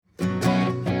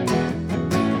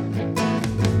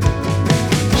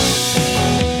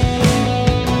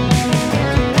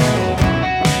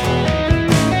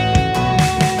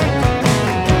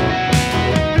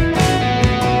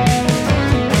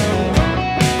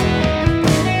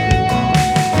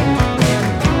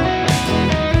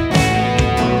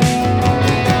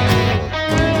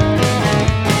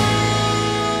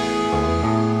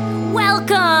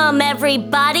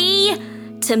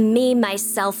to Me,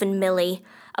 Myself, and Millie,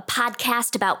 a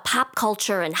podcast about pop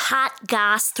culture and hot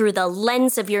goss through the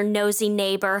lens of your nosy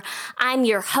neighbor. I'm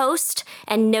your host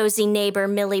and nosy neighbor,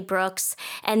 Millie Brooks,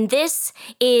 and this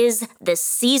is the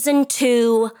Season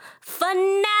 2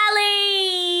 finale!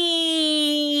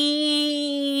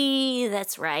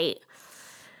 That's right.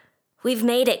 We've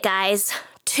made it, guys.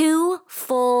 2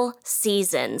 full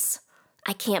seasons.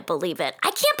 I can't believe it.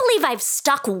 I can't believe I've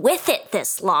stuck with it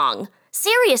this long.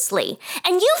 Seriously.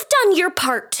 And you've done your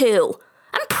part too.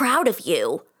 I'm proud of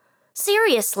you.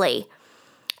 Seriously.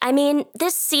 I mean,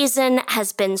 this season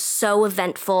has been so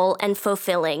eventful and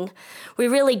fulfilling. We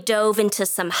really dove into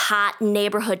some hot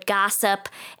neighborhood gossip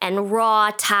and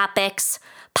raw topics,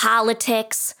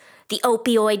 politics, the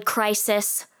opioid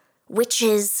crisis,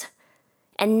 witches.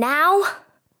 And now,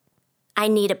 I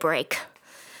need a break.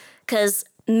 'Cause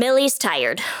Millie's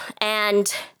tired,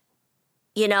 and,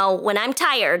 you know, when I'm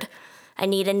tired, I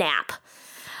need a nap.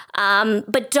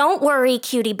 But don't worry,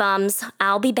 cutie bums.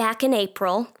 I'll be back in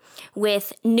April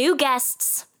with new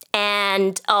guests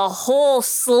and a whole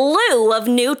slew of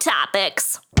new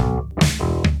topics.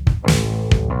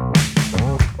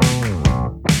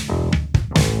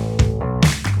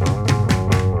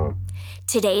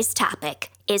 Today's topic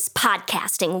is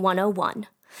Podcasting 101.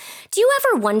 Do you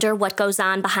ever wonder what goes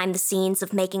on behind the scenes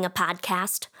of making a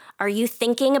podcast? Are you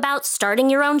thinking about starting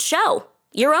your own show,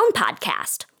 your own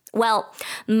podcast? Well,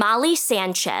 Molly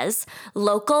Sanchez,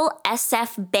 local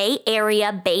SF Bay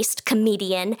Area-based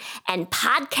comedian and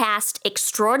podcast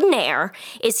extraordinaire,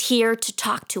 is here to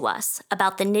talk to us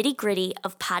about the nitty-gritty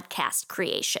of podcast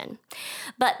creation.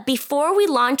 But before we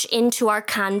launch into our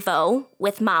convo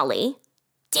with Molly,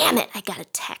 damn it, I got a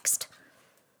text.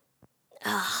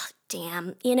 Ugh.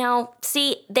 Damn, we're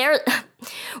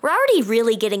already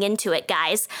really getting into it,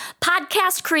 guys.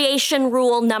 Podcast creation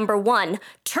rule number 1,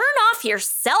 turn off your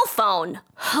cell phone.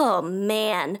 Oh,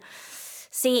 man.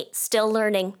 See, still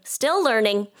learning.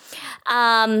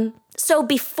 So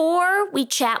before we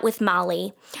chat with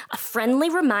Molly, a friendly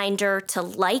reminder to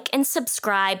like and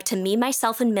subscribe to Me,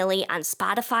 Myself, and Millie on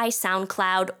Spotify,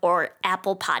 SoundCloud, or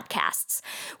Apple Podcasts.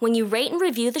 When you rate and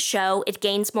review the show, it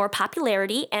gains more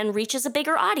popularity and reaches a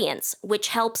bigger audience, which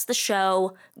helps the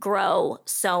show grow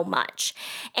so much.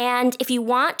 And if you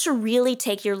want to really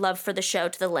take your love for the show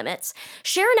to the limits,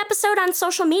 share an episode on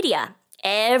social media.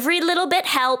 Every little bit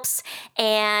helps,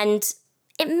 and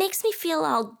it makes me feel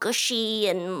all gushy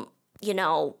and,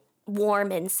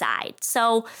 warm inside.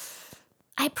 So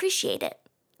I appreciate it.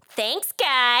 Thanks,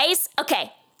 guys.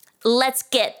 Okay, let's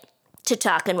get to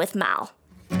talking with Mal.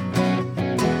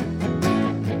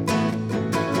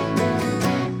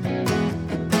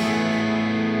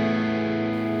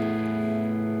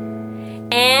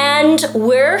 And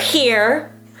we're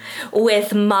here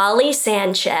with Molly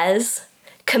Sanchez,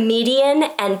 comedian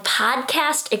and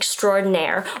podcast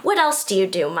extraordinaire. What else do you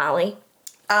do, Molly?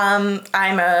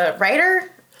 I'm a writer.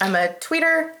 I'm a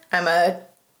tweeter. I'm a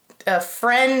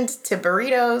friend to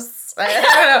burritos. I don't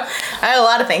know. I have a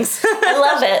lot of things. I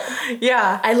love it.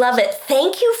 Yeah. I love it.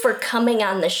 Thank you for coming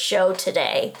on the show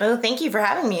today. Well, thank you for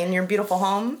having me in your beautiful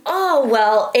home. Oh,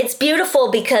 well, it's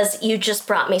beautiful because you just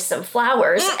brought me some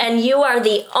flowers, and you are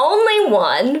the only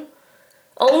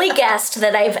guest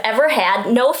that I've ever had.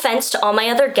 No offense to all my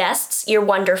other guests. You're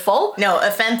wonderful. No,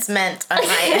 offense meant on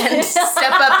my end.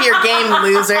 Step up your game,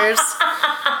 losers.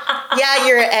 Yeah,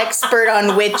 you're an expert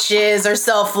on witches or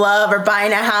self-love or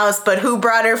buying a house, but who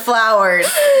brought her flowers?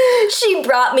 She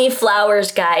brought me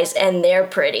flowers, guys, and they're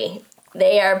pretty.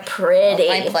 They are pretty. Oh,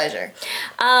 my pleasure.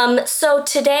 So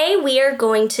today we are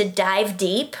going to dive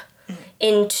deep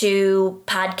into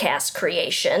podcast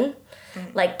creation.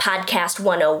 Like Podcast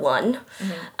 101,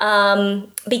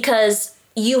 because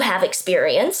you have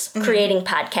experience creating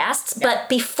podcasts. Yeah. But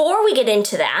before we get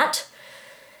into that,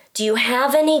 do you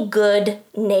have any good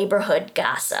neighborhood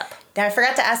gossip? Now, I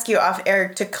forgot to ask you off air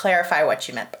to clarify what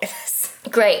you meant by this.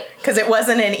 Great. Because it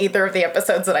wasn't in either of the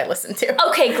episodes that I listened to.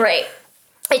 Okay, great.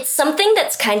 It's something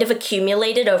that's kind of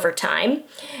accumulated over time,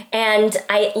 and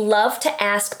I love to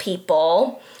ask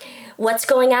people what's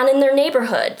going on in their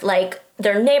neighborhood. Like,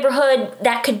 their neighborhood,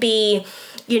 that could be,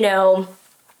 a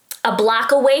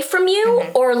block away from you,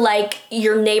 or like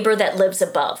your neighbor that lives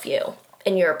above you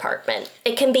in your apartment.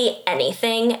 It can be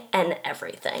anything and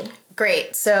everything.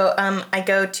 Great. So I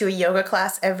go to a yoga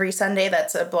class every Sunday.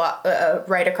 That's a block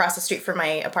right across the street from my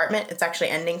apartment. It's actually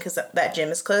ending because that gym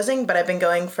is closing, but I've been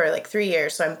going for like 3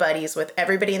 years, so I'm buddies with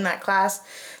everybody in that class.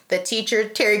 The teacher,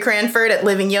 Terry Cranford at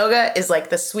Living Yoga, is like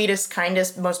the sweetest,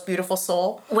 kindest, most beautiful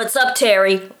soul. What's up,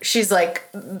 Terry? She's like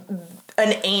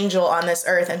an angel on this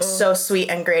earth and so sweet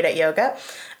and great at yoga.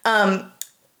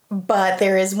 But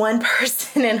there is one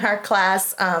person in our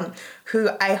class who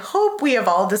I hope we have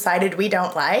all decided we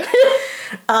don't like.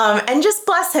 And just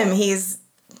bless him, he's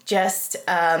just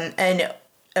a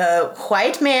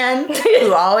white man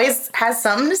who always has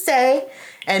something to say.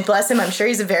 And bless him, I'm sure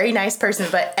he's a very nice person.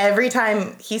 But every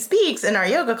time he speaks in our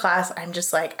yoga class, I'm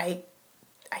just like, I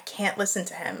can't listen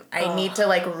to him. I need to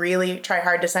like really try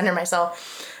hard to center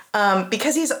myself.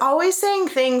 Because he's always saying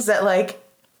things that like,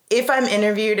 if I'm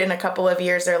interviewed in a couple of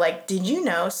years, they're like, did you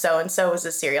know so-and-so was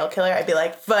a serial killer? I'd be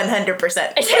like,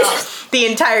 100%. The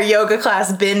entire yoga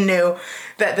class bin knew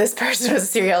that this person was a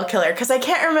serial killer. Because I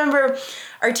can't remember,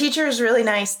 our teacher is really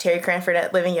nice, Terry Cranford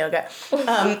at Living Yoga.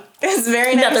 It's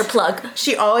very nice. Another plug.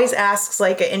 She always asks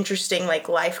like an interesting like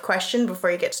life question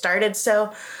before you get started.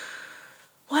 So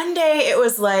one day it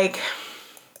was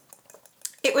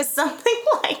something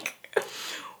like,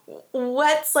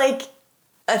 what's like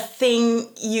a thing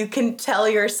you can tell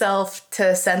yourself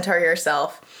to center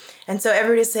yourself? And so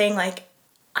everybody's saying like,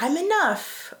 I'm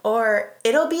enough, or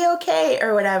it'll be okay,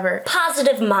 or whatever.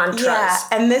 Positive mantras. Yeah,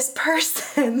 and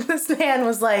this man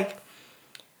was like,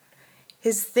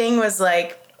 his thing was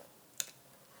like,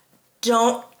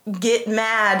 don't get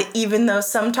mad even though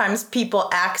sometimes people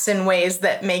act in ways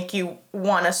that make you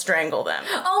want to strangle them.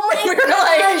 Oh my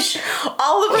gosh! Like,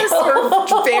 all of us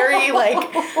were very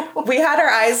like, we had our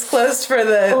eyes closed for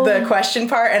the question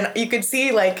part, and you could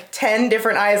see like 10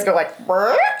 different eyes go like,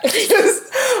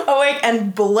 just awake.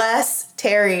 And bless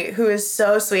Terry, who is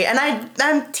so sweet. And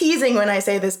I'm teasing when I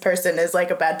say this person is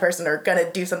like a bad person or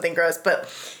gonna do something gross, but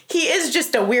he is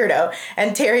just a weirdo.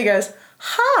 And Terry goes,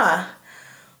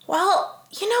 well,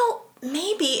 you know,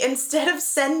 maybe instead of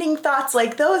sending thoughts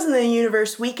like those in the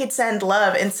universe, we could send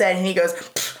love instead. And he goes,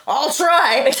 I'll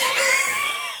try.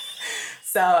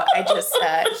 So I just,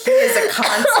 he is a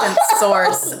constant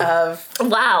source of...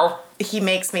 Wow. He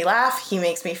makes me laugh. He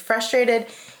makes me frustrated.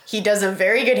 He does a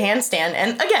very good handstand.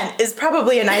 And again, is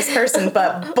probably a nice person,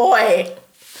 but boy,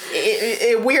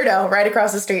 weirdo right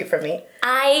across the street from me.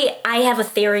 I have a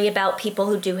theory about people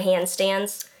who do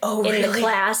handstands. Oh, in really? the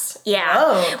class. Yeah.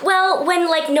 Oh. Well, when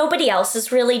like nobody else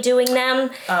is really doing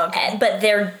them, okay. But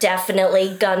they're definitely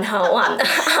gung-ho on the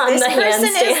handstand. This person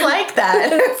is like that.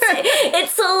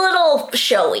 It's a little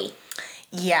showy.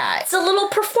 Yeah. It's a little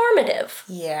performative.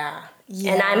 Yeah.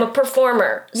 Yeah. And I'm a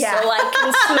performer, yeah. so I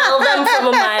can smell them from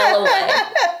a mile away.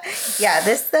 Yeah,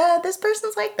 this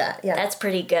person's like that. Yeah. That's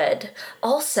pretty good.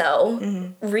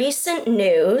 Also, recent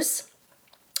news,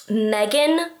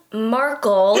 Meghan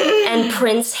Markle and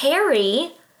Prince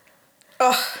Harry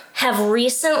have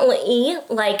recently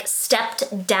like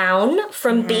stepped down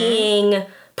from being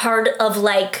part of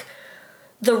like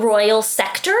the royal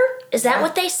sector. Is that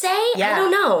what they say? Yeah. I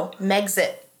don't know.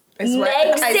 Megxit is what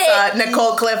Megxit. I saw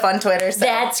Nicole Cliff on Twitter say.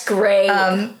 That's great.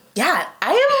 Yeah,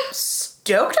 I am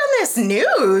stoked on this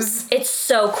news. It's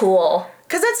so cool.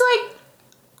 Because it's like,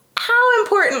 how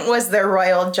important was their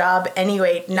royal job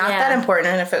anyway? Not that important.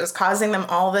 And if it was causing them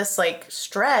all this like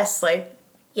stress, like,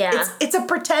 Yeah. it's a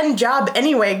pretend job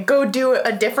anyway. Go do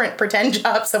a different pretend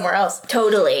job somewhere else.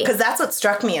 Totally. Because that's what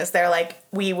struck me is they're like,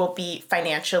 we will be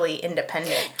financially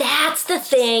independent. That's the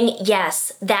thing.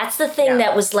 Yes. That's the thing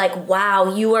that was like,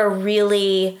 wow, you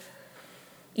really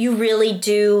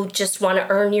do just want to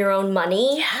earn your own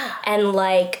money. Yeah. And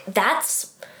like,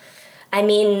 that's, I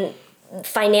mean,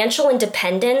 financial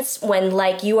independence when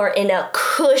like you are in a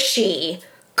cushy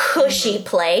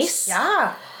place.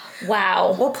 Yeah.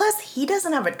 Wow. Well, plus he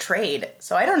doesn't have a trade,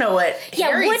 so I don't know what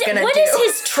Harry's gonna do. What is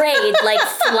his trade? Like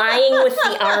flying with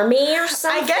the army or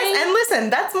something? I guess, and listen,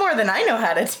 that's more than I know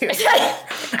how to do.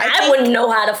 I wouldn't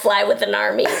know how to fly with an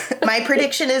army. My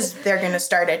prediction is they're gonna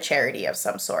start a charity of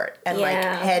some sort and like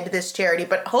Yeah. head this charity,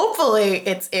 but hopefully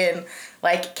it's in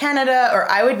like Canada, or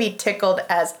I would be tickled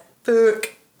as fuck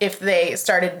if they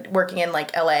started working in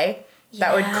like LA.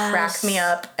 That would crack me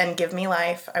up and give me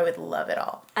life. I would love it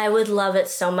all. I would love it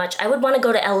so much. I would want to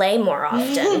go to LA more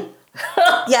often.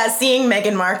 Yeah, seeing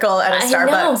Meghan Markle at a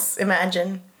Starbucks.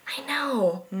 Imagine. I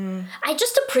know. I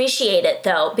just appreciate it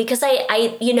though, because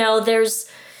I you know, there's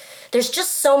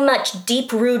just so much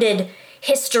deep-rooted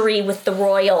history with the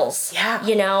royals. Yeah.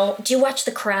 You know, do you watch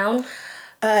The Crown?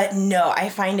 No, I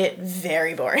find it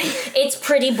very boring. It's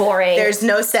pretty boring. There's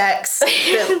no sex.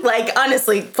 Like,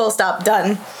 honestly, full stop,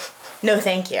 done. No,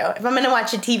 thank you. If I'm gonna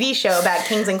watch a TV show about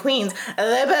kings and queens,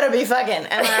 they better be fucking.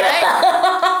 Am I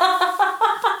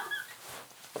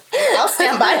right? I'll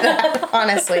stand by that,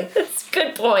 honestly. That's a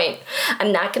good point.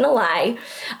 I'm not gonna lie.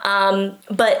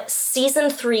 But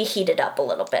season 3 heated up a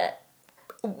little bit.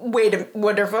 Wait,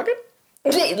 what, they're fucking?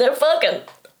 They're fucking.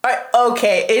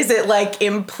 Okay, is it like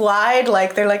implied?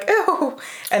 Like they're like, oh,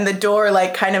 and the door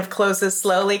like kind of closes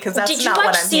slowly? Because that's not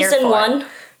what I'm here for. Did you watch season 1?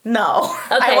 No.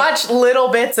 Okay. I watched little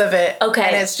bits of it. Okay.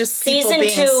 And it's just people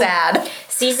being sad.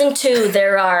 Season 2,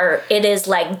 it is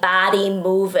like body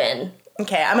moving.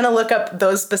 Okay, I'm gonna look up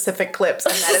those specific clips,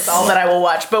 and that is all that I will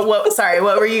watch. But what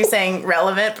were you saying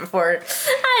relevant before?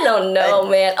 I don't know,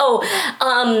 man.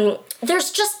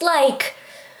 There's just like,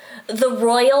 the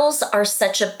Royals are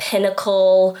such a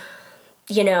pinnacle,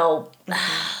 the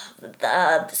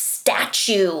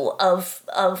statue of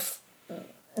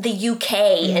the UK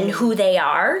and who they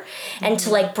are. And to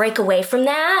like break away from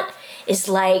that is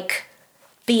like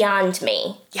beyond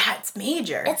me. Yeah, it's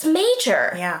major. It's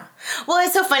major. Yeah. Well,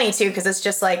 it's so funny too, because it's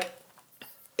just like,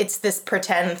 it's this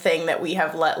pretend thing that we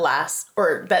have let last,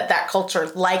 or that culture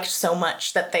liked so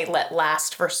much that they let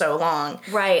last for so long.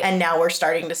 Right. And now we're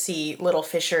starting to see little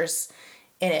fissures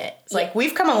in it. It's like,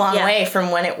 we've come a long way from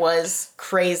when it was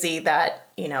crazy that,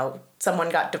 someone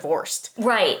got divorced.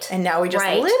 Right. And now we just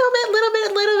little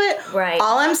bit. Right.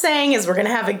 All I'm saying is we're going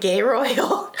to have a gay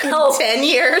royal in 10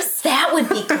 years. That would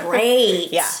be great.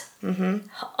 Yeah. Mm-hmm.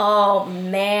 Oh,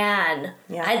 man.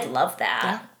 Yeah. I'd love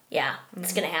that. Yeah,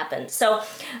 it's going to happen. So,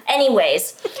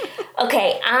 anyways,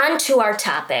 okay, on to our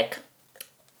topic.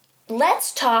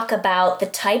 Let's talk about the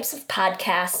types of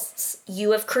podcasts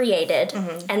you have created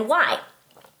and why.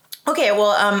 Okay,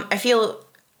 well, I feel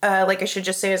like I should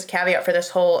just say as a caveat for this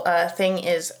whole thing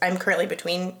is I'm currently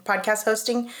between podcast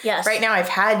hosting. Yes. Right now I've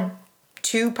had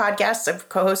 2 podcasts. I've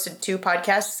co-hosted 2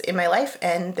 podcasts in my life,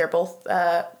 and they're both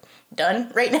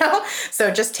done right now. So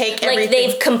just take everything. Like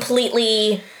they've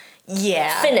completely...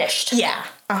 finished. Yeah.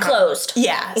 Closed.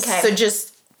 Yeah. Okay. So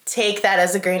just take that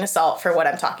as a grain of salt for what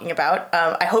I'm talking about.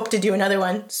 I hope to do another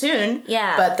one soon.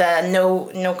 Yeah. But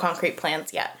no concrete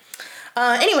plans yet.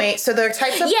 Anyway, so the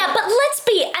types of... Yeah, but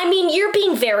you're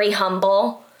being very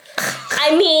humble.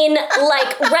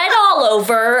 Like, Read All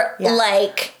Over,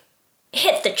 like,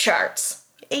 hit the charts.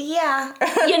 Yeah.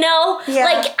 Yeah.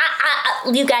 Like,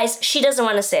 you guys, she doesn't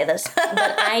want to say this,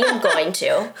 but I am going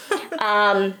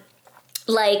to.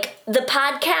 Like, the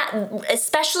podcast,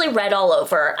 especially Read All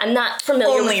Over, I'm not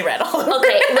familiar Only Read All Over.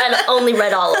 Okay, only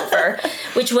Read All Over,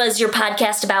 which was your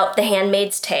podcast about The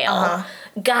Handmaid's Tale,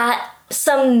 got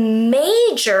some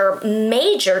major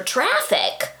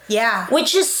traffic. Yeah.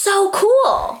 Which is so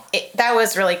cool. That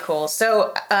was really cool.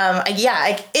 So,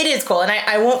 it is cool. And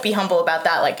I won't be humble about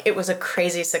that. Like, it was a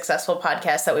crazy successful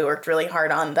podcast that we worked really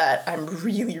hard on that I'm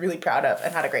really, really proud of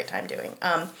and had a great time doing.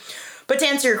 But to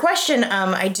answer your question,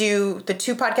 I do the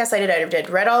 2 podcasts I did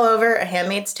Read All Over, a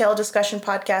Handmaid's Tale discussion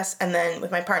podcast, and then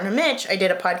with my partner Mitch, I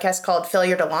did a podcast called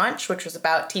Failure to Launch, which was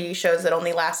about TV shows that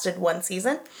only lasted 1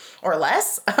 season or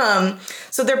less.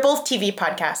 So they're both TV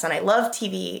podcasts, and I love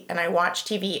TV, and I watch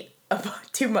TV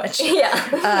too much.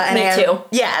 Yeah, me too.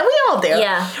 Yeah, we all do.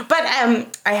 Yeah. But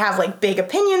I have like big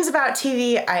opinions about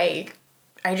TV.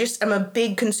 I'm a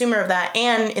big consumer of that.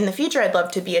 And in the future, I'd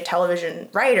love to be a television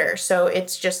writer. So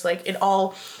it's just like it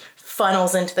all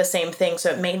funnels into the same thing.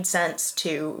 So it made sense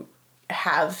to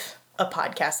have a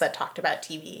podcast that talked about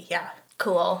TV. Yeah.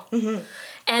 Cool. Mm-hmm.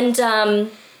 And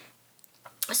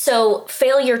so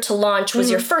Failure to Launch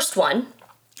was your first one.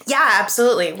 Yeah,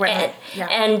 absolutely.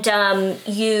 And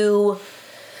you...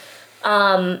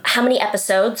 how many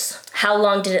episodes? How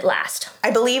long did it last? I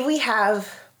believe we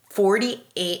have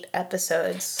 48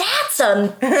 episodes. That's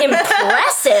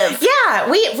impressive. Yeah,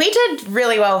 we did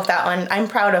really well with that one. I'm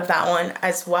proud of that one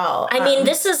as well.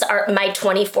 This is my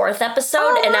 24th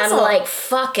episode, and awesome. I'm like,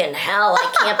 fucking hell,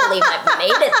 I can't believe I've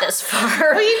made it this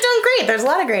far. Well, you've done great. There's a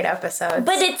lot of great episodes.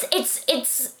 But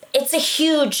it's a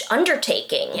huge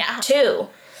undertaking, too.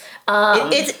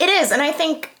 It is, and I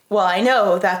think, well, I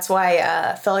know that's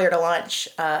why Failure to Launch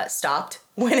stopped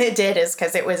when it did, is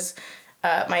because it was...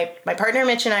 my partner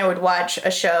Mitch and I would watch a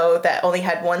show that only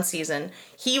had 1 season.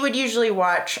 He would usually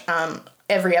watch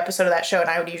every episode of that show, and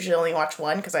I would usually only watch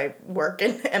 1 because I work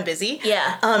and am busy.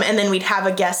 Yeah. And then we'd have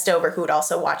a guest over who would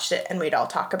also watch it, and we'd all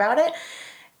talk about it.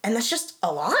 And that's just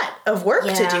a lot of work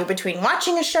to do between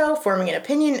watching a show, forming an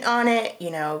opinion on it,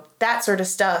 that sort of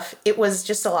stuff. It was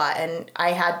just a lot, and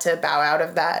I had to bow out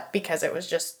of that because it was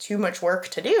just too much work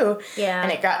to do. Yeah.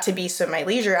 And it got to be so my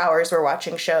leisure hours were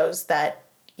watching shows that,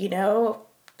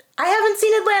 I haven't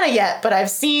seen Atlanta yet, but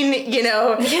I've seen,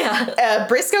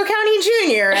 Briscoe County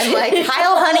Jr. and like, Hi,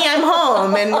 oh, honey, I'm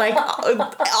home. And like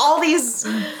all these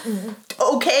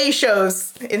okay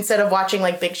shows instead of watching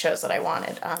like big shows that I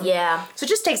wanted. So it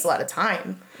just takes a lot of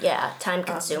time. Yeah, time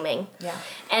consuming. Yeah.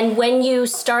 And when you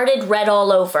started Read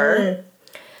All Over,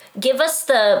 give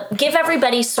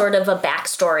everybody sort of a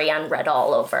backstory on Read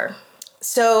All Over.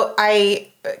 So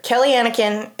Kelly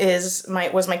Anakin was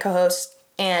my co-host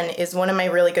and is one of my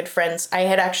really good friends. I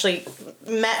had actually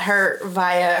met her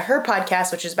via her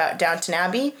podcast, which is about Downton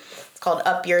Abbey. It's called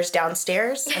Up Yours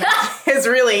Downstairs. And it's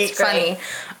really funny.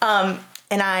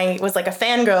 And I was like a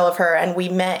fangirl of her, and we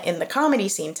met in the comedy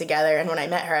scene together. And when I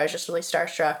met her, I was just really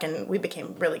starstruck, and we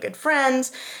became really good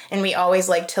friends. And we always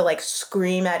liked to like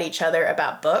scream at each other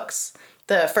about books.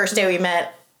 The first day we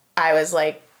met, I was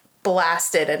like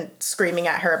blasted and screaming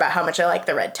at her about how much I like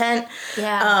The Red Tent.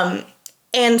 Yeah.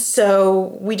 And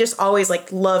so we just always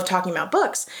like loved talking about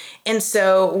books. And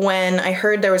so when I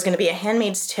heard there was going to be a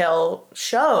Handmaid's Tale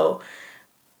show,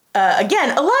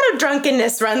 again, a lot of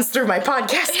drunkenness runs through my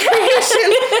podcast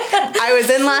creation. I was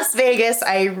in Las Vegas.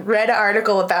 I read an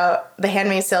article about the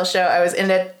Handmaid's Tale show. I was in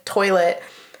a toilet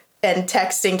and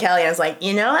texting Kelly. And I was like,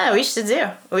 you know what we should do?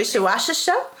 We should watch the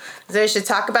show. So we should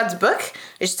talk about the book.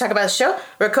 We should talk about the show.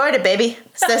 Record it, baby.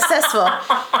 Successful.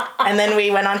 And then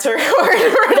we went on to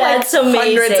record. That's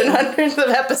amazing. Hundreds and hundreds of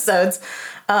episodes.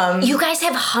 You guys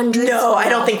have hundreds? No, I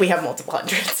don't think we have multiple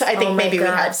hundreds. I think maybe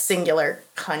God. we have singular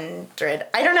 100.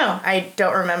 I don't know. I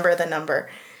don't remember the number.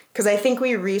 Because I think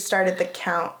we restarted the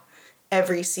count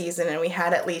every season, and we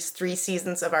had at least 3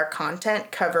 seasons of our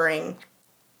content covering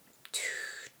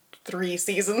 3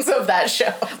 seasons of that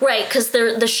show. Right, because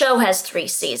the show has 3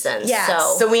 seasons. Yeah,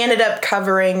 so we ended up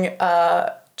covering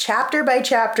chapter by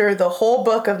chapter the whole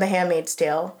book of The Handmaid's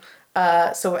Tale.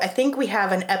 So I think we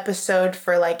have an episode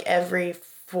for like every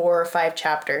 4 or 5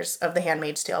 chapters of the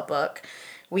Handmaid's Tale book.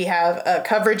 We have a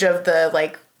coverage of the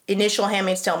like initial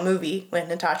Handmaid's Tale movie with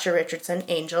Natasha Richardson,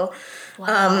 Angel.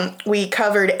 Wow. We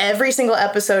covered every single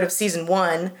episode of season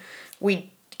 1.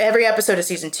 Every episode of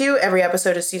season 2, every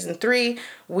episode of season 3.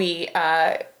 We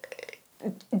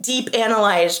deep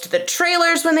analyzed the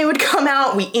trailers when they would come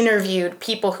out. We interviewed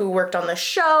people who worked on the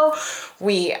show.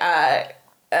 We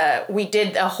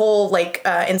did a whole like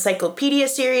encyclopedia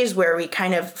series where we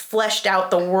kind of fleshed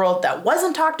out the world that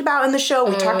wasn't talked about in the show.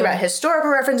 We talked about historical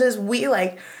references.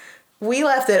 We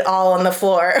left it all on the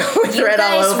floor with You red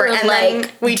all guys over. were And like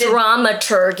then we did.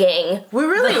 dramaturging We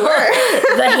really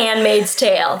were. The Handmaid's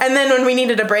Tale. And then when we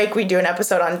needed a break, we'd do an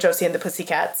episode on Josie and the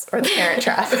Pussycats or The Parent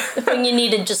Trap. When you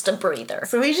needed just a breather.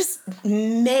 So we just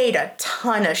made a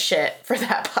ton of shit for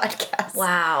that podcast.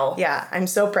 Wow. Yeah, I'm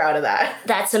so proud of that.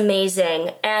 That's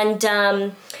amazing. And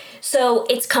so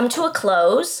it's come to a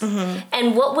close. Mm-hmm.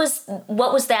 And what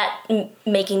was that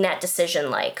making that decision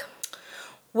like?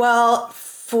 Well,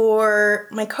 for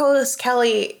my co-host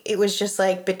Kelly, it was just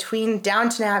like between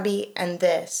Downton Abbey and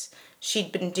this,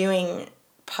 she'd been doing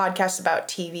podcasts about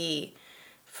TV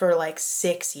for like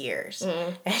 6 years.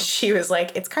 And she was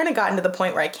like, it's kind of gotten to the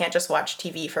point where I can't just watch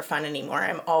TV for fun anymore.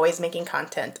 I'm always making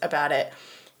content about it.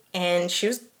 And she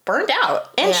was burned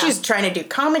out. And she's trying to do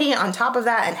comedy on top of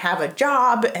that and have a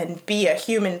job and be a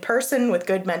human person with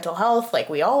good mental health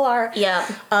like we all are. Yeah.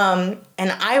 And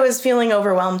I was feeling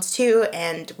overwhelmed too,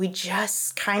 and we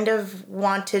just kind of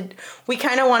wanted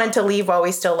to leave while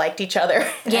we still liked each other.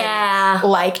 Yeah. And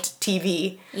liked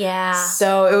TV. Yeah.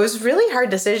 So it was a really hard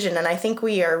decision, and I think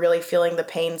we are really feeling the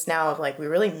pains now of like we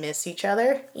really miss each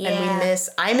other. Yeah. And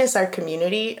I miss our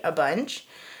community a bunch.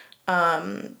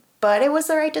 But it was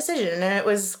the right decision, and it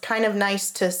was kind of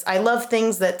nice I love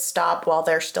things that stop while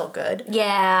they're still good.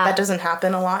 Yeah. That doesn't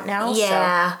happen a lot now.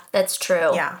 Yeah, that's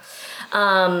true. Yeah.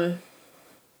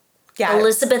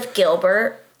 Elizabeth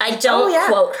Gilbert. I don't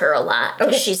quote her a lot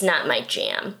because she's not my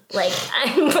jam. Like,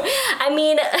 Who's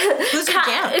your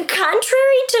jam?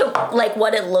 Contrary to like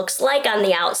what it looks like on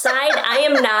the outside, I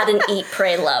am not an Eat,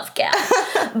 Pray, Love gal.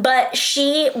 But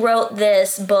she wrote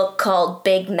this book called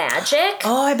Big Magic.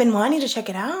 Oh, I've been wanting to check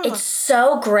it out. It's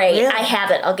so great. Really? I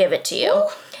have it. I'll give it to you. Ooh.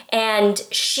 And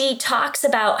she talks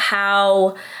about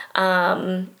how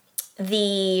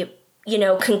the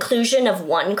conclusion of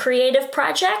one creative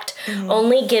project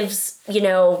only gives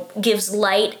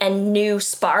light and new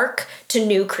spark to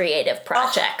new creative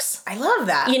projects. I love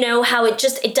that. How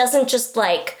it doesn't just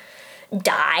like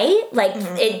die, like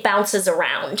it bounces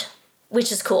around,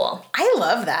 which is cool. I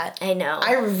love that. I know.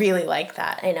 I really like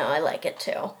that. I know. I like it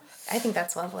too. I think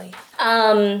that's lovely.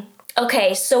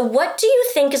 Okay, so what do you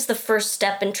think is the first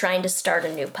step in trying to start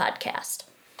a new podcast?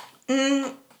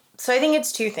 So I think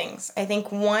it's 2 things. I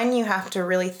think 1, you have to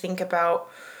really think about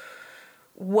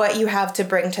what you have to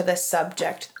bring to this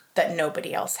subject that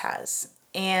nobody else has.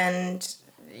 And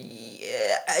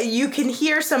you can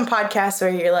hear some podcasts where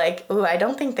you're like, ooh, I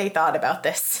don't think they thought about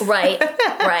this. Right,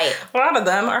 right. A lot of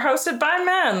them are hosted by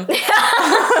men.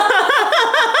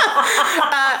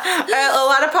 A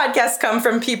lot of podcasts come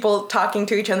from people talking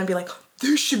to each other and be like,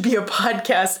 there should be a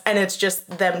podcast, and it's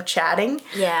just them chatting.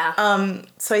 Yeah.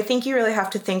 So I think you really have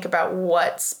to think about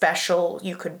what special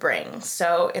you could bring.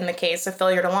 So in the case of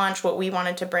Failure to Launch, what we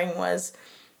wanted to bring was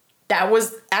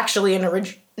actually an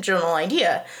original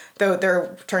idea. Though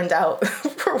there turned out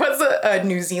there was a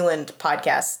New Zealand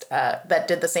podcast that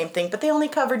did the same thing, but they only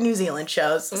covered New Zealand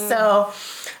shows. So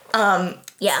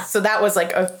yeah. So that was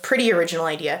like a pretty original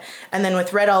idea. And then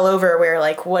with Red All Over, we were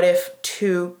like, what if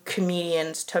two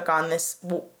comedians took on this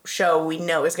show we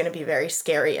know is going to be very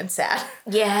scary and sad?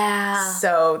 Yeah.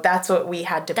 So that's what we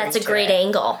had to bring That's a to great it.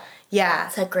 angle. Yeah.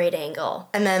 That's a great angle.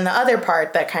 And then the other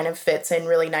part that kind of fits in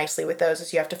really nicely with those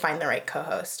is you have to find the right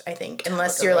co-host, I think.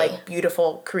 Unless you're like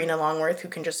beautiful Karina Longworth who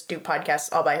can just do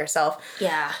podcasts all by herself.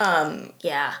 Yeah.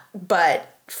 Yeah. But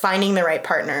finding the right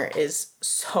partner is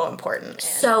so important. And,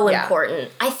 so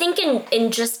important. I think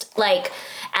in just like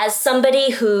as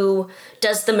somebody who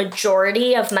does the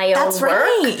majority of my own work,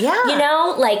 right. Yeah. you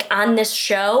know, like on this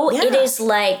show, Yeah. it is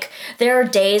like there are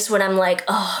days when I'm like,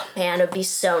 oh man, it'd be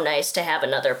so nice to have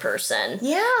another person.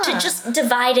 Yeah. To just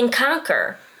divide and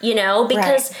conquer, you know,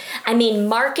 because I mean,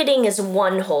 marketing is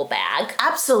one whole bag.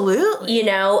 Absolutely. You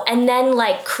know, and then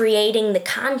like creating the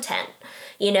content.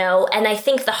 You know, and I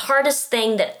think the hardest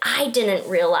thing that I didn't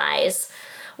realize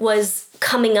was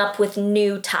coming up with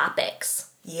new topics.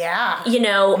 Yeah. You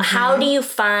know, how do you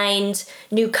find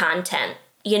new content?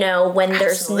 You know, when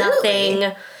there's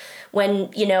nothing,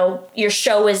 when, you know, your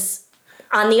show is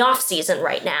on the off season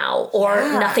right now, or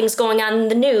nothing's going on in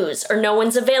the news, or no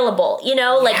one's available. You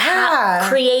know, like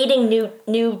creating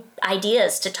new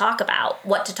ideas to talk about,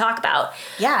 what to talk about,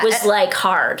 was like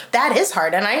hard. That is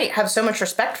hard, and I have so much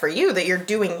respect for you that you're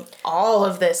doing all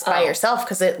of this by yourself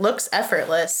because it looks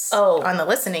effortless on the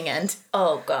listening end.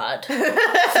 Oh God,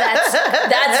 that's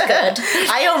good.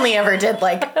 I only ever did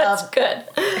like that's good,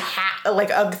 like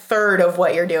a third of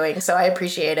what you're doing, so I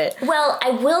appreciate it. Well, I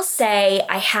will say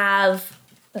I have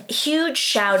huge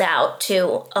shout out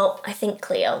to I think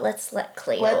Cleo. Let's let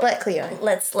Cleo. Let Cleo in.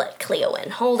 Let's let Cleo in.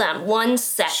 Hold on one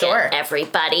second, Sure.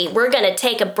 everybody. We're gonna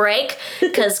take a break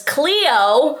because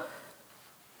Cleo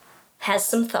has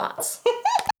some thoughts.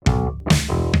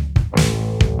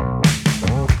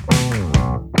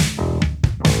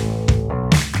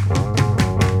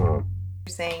 You're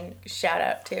saying shout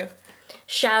out to.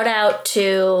 Shout out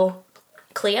to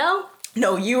Cleo.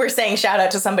 No, you were saying shout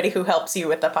out to somebody who helps you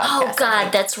with the podcast. Oh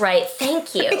God, that's right.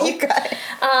 Thank you. You got it.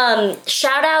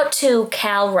 Shout out to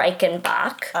Cal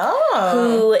Reichenbach,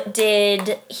 who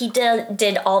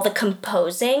did all the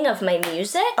composing of my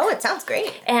music. Oh, it sounds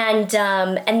great. And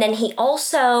then he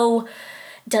also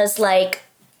does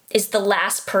is the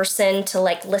last person to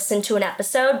listen to an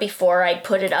episode before I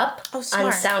put it up on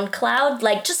SoundCloud.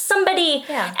 Like just somebody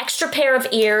extra pair of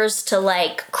ears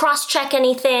to cross-check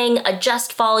anything,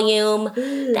 adjust volume,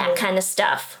 that kind of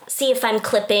stuff. See if I'm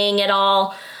clipping at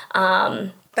all.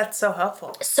 That's so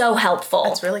helpful. So helpful.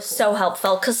 That's really cool. So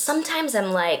helpful. Because sometimes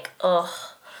I'm like, ugh,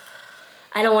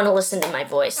 I don't want to listen to my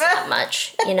voice that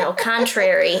much. You know,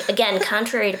 contrary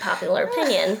to popular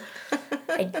opinion,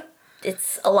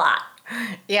 it's a lot.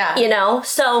 Yeah. You know?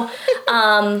 So,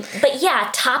 but yeah,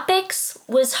 topics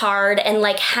was hard, and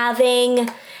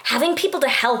having people to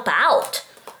help out,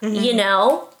 you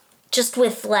know, just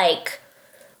with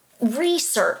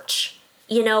research,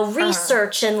 and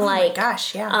oh my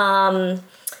gosh, yeah.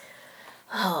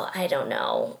 I don't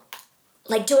know,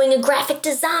 doing a graphic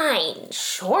design.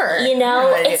 Sure. You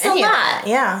know, it's a lot.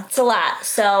 Yeah. It's a lot.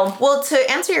 So, well,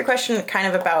 to answer your question kind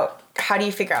of about how do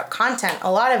you figure out content, a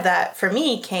lot of that for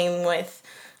me came with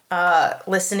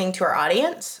listening to our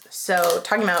audience. So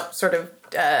talking about sort of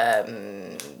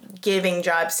giving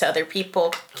jobs to other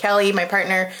people. Kelly, my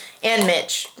partner, and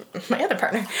Mitch, my other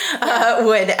partner,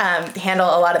 would handle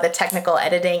a lot of the technical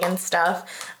editing and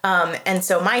stuff. And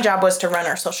so my job was to run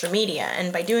our social media.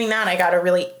 And by doing that, I got a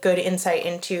really good insight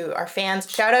into our fans.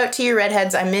 Shout out to you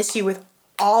redheads. I miss you with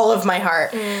all of my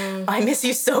heart. I miss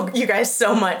you guys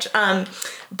so much.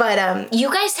 But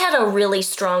you guys had a really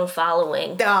strong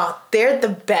following. Oh, they're the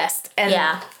best. And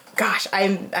yeah. Gosh,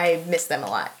 I miss them a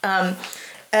lot.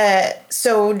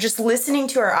 So just listening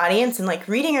to our audience and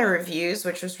reading our reviews,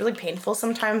 which was really painful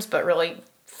sometimes, but really,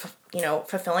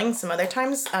 fulfilling some other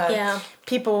times.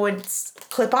 People would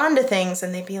clip onto things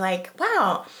and they'd be like,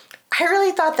 wow, I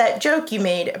really thought that joke you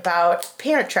made about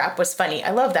Parent Trap was funny.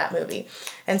 I love that movie.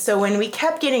 And so when we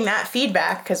kept getting that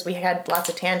feedback, because we had lots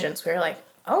of tangents, we were like,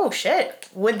 oh shit,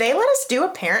 would they let us do a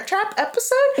Parent Trap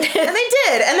episode? And they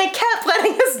did, and they kept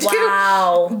letting us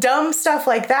do dumb stuff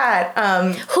like that.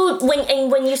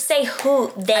 When you say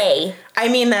who, they... I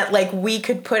mean that, like, we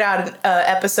could put out an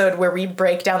episode where we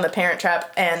break down the Parent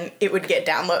Trap and it would get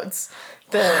downloads.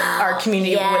 Our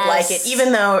community would like it,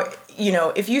 even though, you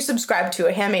know, if you subscribe to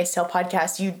a Handmaid's Tale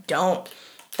podcast,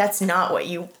 that's not what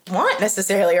you want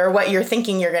necessarily, or what you're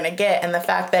thinking you're going to get. And the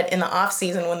fact that in the off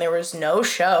season, when there was no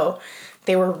show,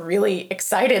 they were really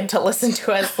excited to listen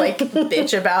to us, like,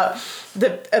 bitch about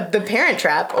the Parent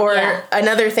Trap. Or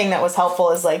another thing that was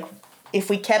helpful is, like, if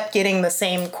we kept getting the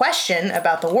same question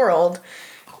about the world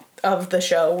of the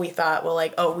show, we thought, well,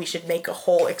 like, oh, we should make a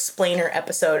whole explainer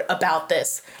episode about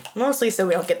this. Mostly so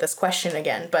we don't get this question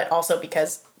again, but also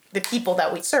because the people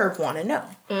that we serve want to know.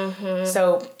 Mm-hmm.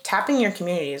 So tapping your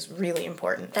community is really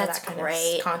important. That's for that kind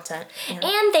great. Of content. Yeah.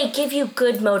 And they give you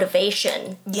good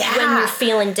motivation when you're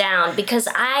feeling down. Because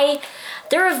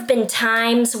there have been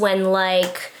times when,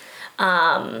 like,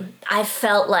 I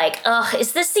felt like,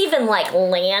 is this even, like,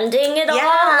 landing at all?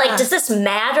 Like, does this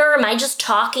matter? Am I just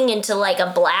talking into, like,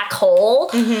 a black hole?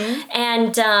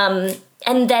 Mm-hmm.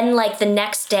 And then, like, the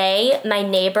next day, my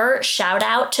neighbor, shout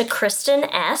out to Kristen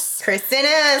S.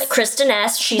 Kristen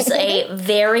S. She's a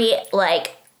very,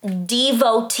 like,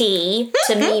 devotee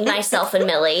to me, myself, and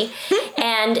Millie.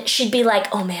 And she'd be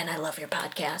like, oh, man, I love your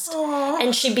podcast. Aww.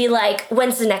 And she'd be like,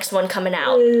 when's the next one coming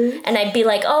out? And I'd be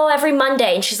like, oh, every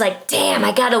Monday. And she's like, damn,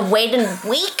 I gotta wait a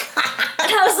week?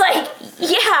 And I was like,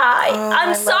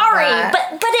 I'm sorry.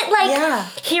 But it, like,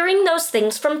 hearing those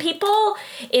things from people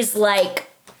is, like,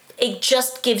 it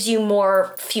just gives you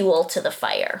more fuel to the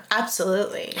fire.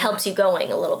 Absolutely. Helps you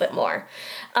going a little bit more.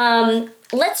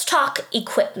 Let's talk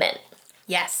equipment.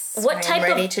 Yes. I'm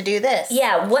ready to do this.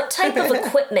 Yeah, what type of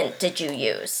equipment did you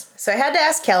use? So I had to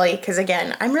ask Kelly, because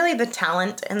again, I'm really the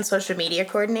talent and social media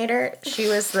coordinator. She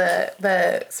was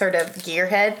the sort of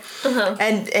gearhead. Uh-huh.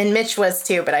 And Mitch was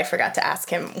too, but I forgot to ask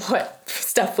him what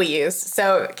stuff we used.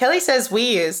 So Kelly says we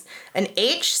used an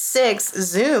H6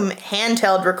 Zoom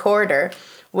handheld recorder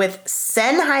with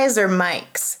Sennheiser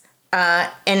mics.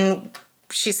 And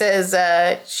she says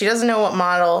she doesn't know what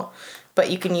model, but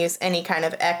you can use any kind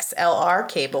of XLR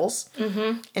cables.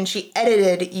 Mm-hmm. And she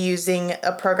edited using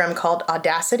a program called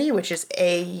Audacity, which is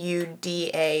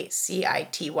Audacity.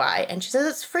 And she says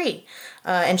it's free.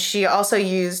 And she also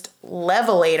used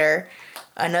Levelator,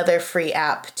 another free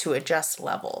app to adjust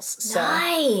levels. So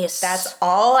nice. That's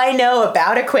all I know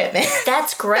about equipment.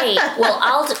 That's great. Well,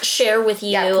 I'll share with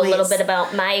you a little bit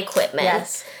about my equipment.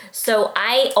 Yes. So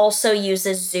I also use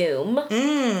a Zoom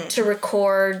to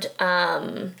record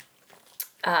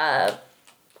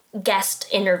guest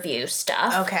interview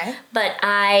stuff. Okay. But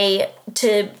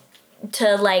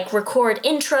to like record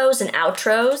intros and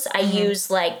outros, I use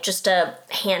like just a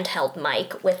handheld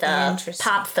mic with a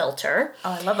pop filter.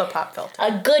 Oh, I love a pop filter.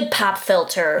 A good pop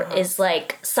filter is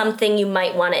like something you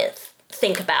might want to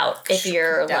think about if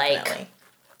you're like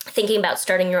thinking about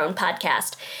starting your own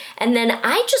podcast. And then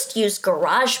I just use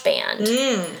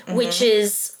GarageBand, which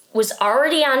was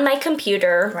already on my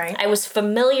computer. Right. I was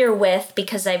familiar with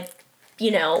because I've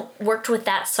worked with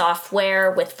that software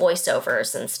with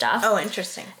voiceovers and stuff. Oh,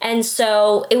 interesting. And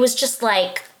so it was just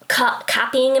like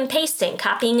copying and pasting.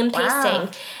 Wow.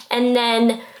 And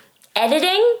then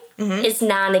editing is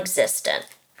non-existent.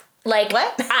 Like,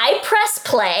 what? I press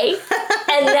play,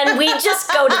 and then we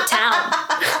just go to town.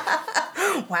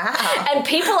 Wow. And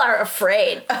people are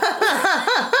afraid.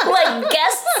 Like,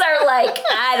 guests are like,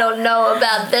 I don't know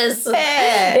about this.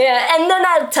 Hey. Yeah. And then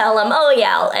I tell them, oh,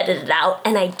 yeah, I'll edit it out.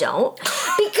 And I don't.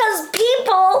 Because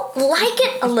people like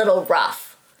it a little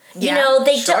rough.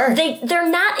 They're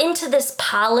not into this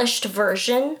polished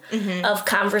version of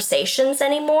conversations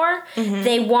anymore.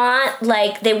 They want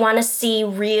to see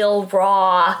real,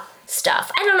 raw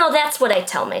stuff. I don't know, that's what I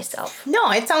tell myself.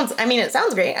 No, it sounds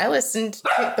great. I listened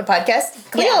to the podcast.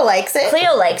 Cleo likes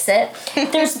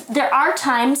it. There are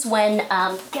times when,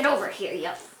 get over here, you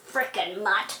frickin'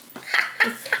 mutt.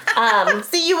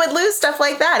 So you would lose stuff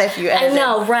like that if you edited. I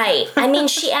know, right. I mean,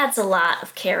 she adds a lot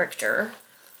of character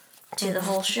to the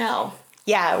whole show.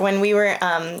 Yeah, when we were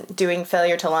doing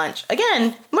Failure to Launch,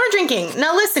 again, more drinking.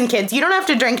 Now listen, kids, you don't have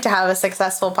to drink to have a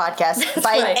successful podcast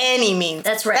by any means.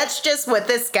 That's right. That's just what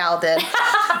this gal did.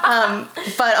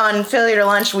 But on Failure to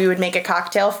Launch, we would make a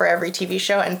cocktail for every TV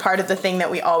show, and part of the thing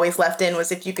that we always left in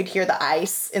was if you could hear the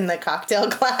ice in the cocktail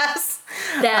glass.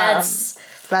 That's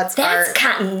our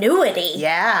continuity.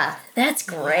 Yeah. That's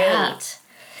great. Yeah.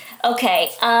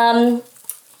 Okay,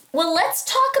 well, let's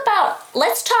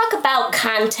talk about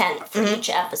content for each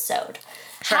episode.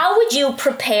 Sure. How would you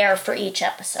prepare for each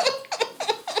episode?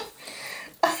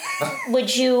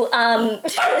 Would you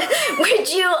euthanize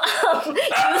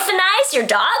your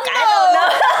dog? No. I don't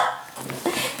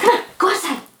know. Come on, go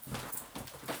outside.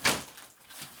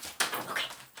 Okay.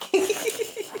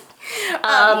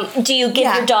 Do you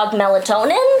give your dog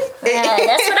melatonin?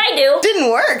 That's what I do. Didn't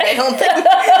work, I don't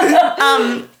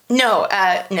think. No.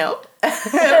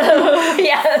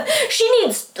 Yeah, she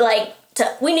needs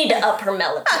we need to up her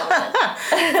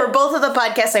melatonin. For both of the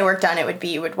podcasts I worked on, it would be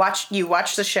you watch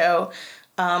the show,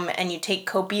 and you take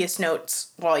copious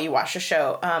notes while you watch the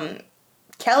show.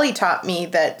 Kelly taught me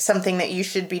that something that you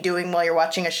should be doing while you're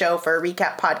watching a show for a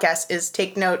recap podcast is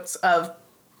take notes of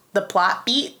the plot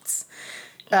beats,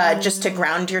 just to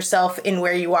ground yourself in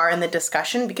where you are in the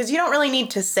discussion, because you don't really need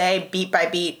to say beat by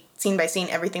beat, scene by scene,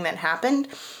 everything that happened.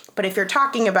 But if you're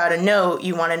talking about a note,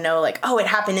 you want to know, like, oh, it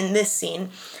happened in this scene.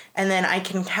 And then I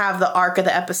can have the arc of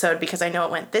the episode because I know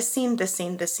it went this scene, this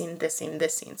scene, this scene, this scene,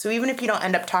 this scene. So even if you don't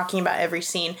end up talking about every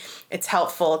scene, it's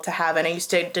helpful to have, and I used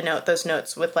to denote those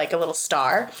notes with like a little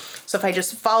star. So if I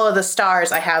just follow the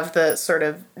stars, I have the sort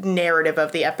of narrative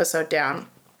of the episode down.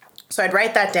 So I'd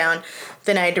write that down.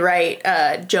 Then I'd write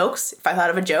jokes, if I thought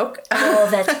of a joke. Oh,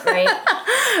 that's great.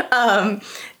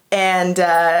 And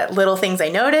little things I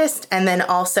noticed. And then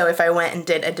also if I went and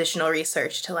did additional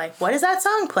research to like, what is that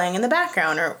song playing in the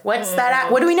background? Or what's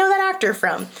that? What do we know that actor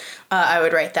from? I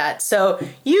would write that. So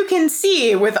you can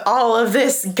see with all of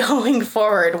this going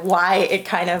forward why it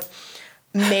kind of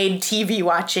made TV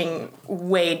watching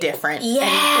way different. Yeah.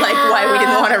 And like why we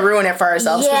didn't want to ruin it for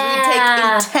ourselves. Because we take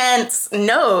intense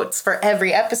notes for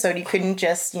every episode. You couldn't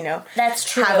just, that's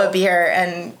true. have a beer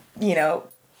and,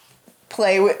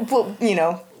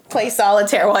 play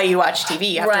solitaire while you watch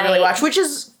TV. You have to really watch, which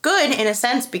is good in a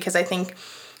sense because I think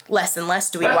less and less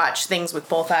do we watch things with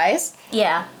both eyes.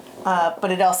 Yeah.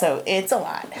 But it's a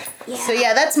lot. Yeah. So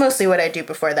yeah, that's mostly what I do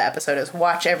before the episode is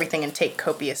watch everything and take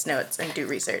copious notes and do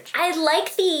research. I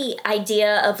like the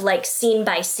idea of like scene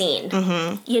by scene.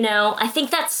 Mm-hmm. I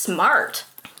think that's smart.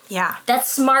 Yeah.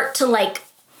 That's smart to like,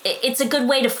 it's a good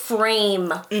way to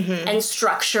frame and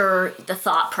structure the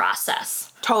thought process.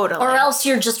 Totally. Or else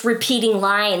you're just repeating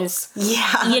lines.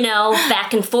 Yeah.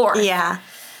 Back and forth. Yeah.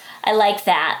 I like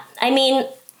that. I mean,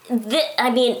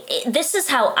 this is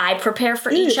how I prepare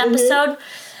for each episode.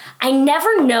 I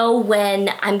never know when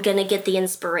I'm going to get the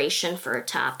inspiration for a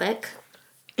topic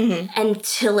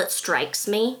until it strikes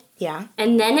me. Yeah.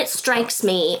 And then it strikes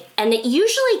me, and it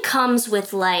usually comes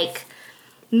with, like,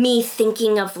 me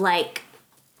thinking of, like,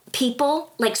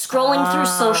 people, like scrolling through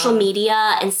social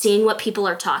media and seeing what people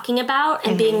are talking about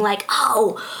and being like,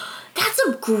 oh, that's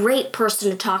a great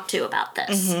person to talk to about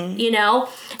this, That's and really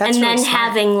then smart.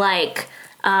 having like,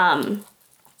 and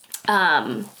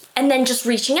then just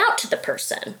reaching out to the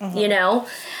person,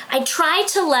 I try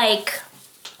to like,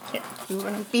 You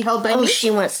want to be held by oh, me?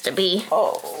 she wants to be.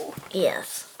 Oh.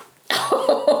 Yes.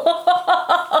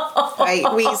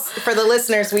 For the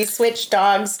listeners, we switched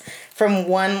dogs from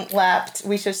one lap.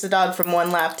 We switched the dog from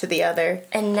one lap to the other.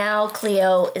 And now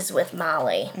Cleo is with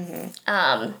Molly.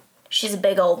 She's a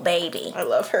big old baby. I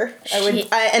love her. I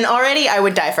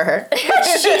would die for her.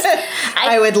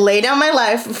 I I would lay down my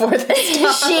life for this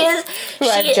dog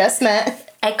I've just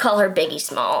met. I call her Biggie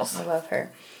Smalls. I love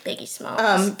her. Biggie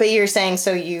Smalls. But you're saying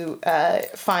so you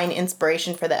find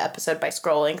inspiration for the episode by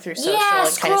scrolling through social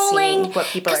and kind of seeing what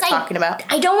people are talking about?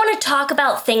 I don't want to talk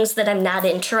about things that I'm not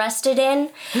interested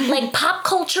in. Like, pop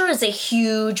culture is a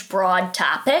huge, broad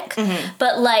topic,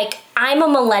 but, like, I'm a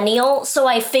millennial, so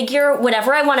I figure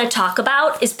whatever I want to talk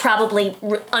about is probably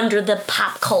under the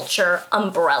pop culture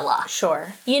umbrella.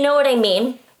 Sure. You know what I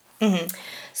mean?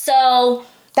 So...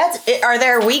 Are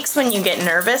there weeks when you get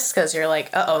nervous because you're like,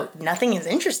 uh-oh, nothing is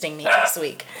interesting me this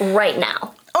week? Right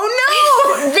now.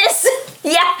 Oh, no!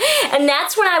 And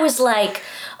that's when I was like,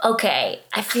 okay,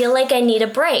 I feel like I need a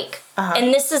break.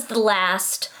 And this is the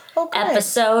last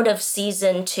episode of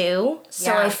season 2,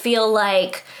 so I feel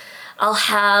like I'll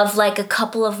have like a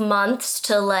couple of months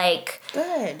to like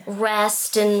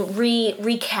rest and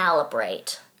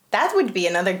recalibrate. That would be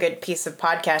another good piece of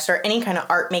podcast or any kind of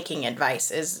art making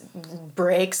advice is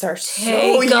breaks are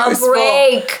so useful.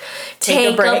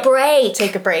 Take a break.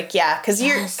 Take a break, yeah.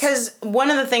 Because one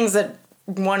of the things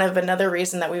another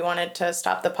reason that we wanted to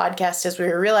stop the podcast is we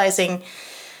were realizing,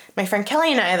 my friend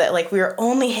Kelly and I, that like we were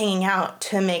only hanging out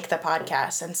to make the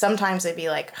podcast. And sometimes it'd be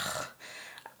like,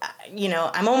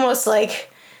 I'm almost like,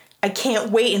 I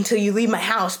can't wait until you leave my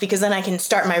house because then I can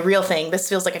start my real thing. This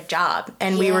feels like a job.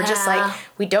 And we were just like,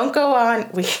 we don't go on,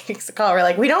 we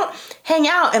don't hang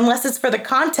out unless it's for the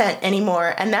content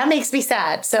anymore. And that makes me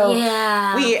sad. So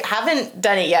we haven't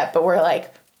done it yet, but we're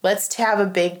like, let's have a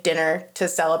big dinner to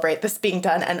celebrate this being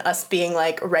done and us being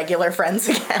like regular friends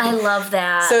again. I love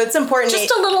that. So it's important.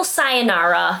 Just a little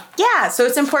sayonara. Yeah. So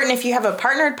it's important if you have a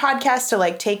partnered podcast to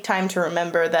like take time to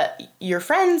remember that you're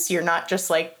friends. You're not just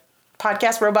like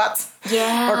podcast robots.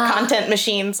 Yeah. Or content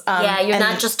machines. You're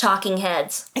not just talking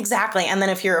heads. Exactly. And then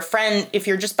if you're a friend, if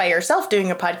you're just by yourself doing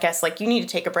a podcast, like you need to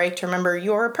take a break to remember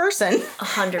you're a person.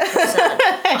 100%.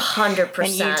 100%.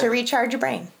 And you need to recharge your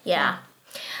brain. Yeah.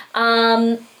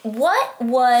 What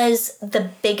was the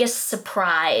biggest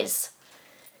surprise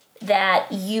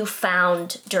that you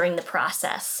found during the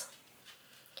process?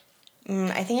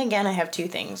 I think, again, I have two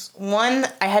things. One,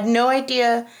 I had no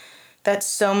idea that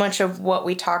so much of what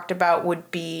we talked about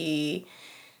would be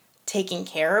taking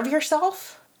care of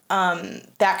yourself.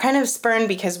 That kind of spurned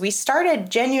because we started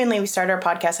our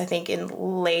podcast, I think, in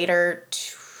later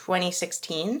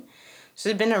 2016. So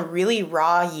it's been a really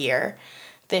raw year.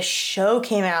 This show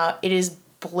came out. It is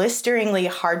blisteringly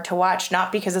hard to watch,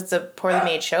 not because it's a poorly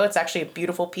made show. It's actually a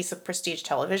beautiful piece of prestige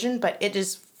television, but it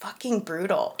is fucking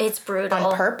brutal. It's brutal.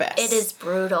 On purpose. It is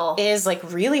brutal. It is like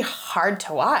really hard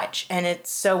to watch. And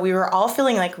so we were all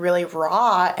feeling like really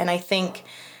raw. And I think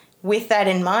with that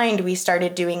in mind, we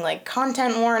started doing like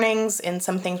content warnings and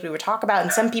some things we would talk about.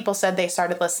 And some people said they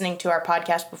started listening to our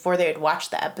podcast before they would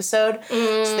watch the episode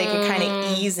so they could kind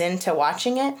of ease into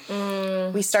watching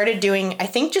it. We started doing, I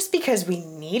think just because we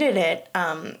needed it,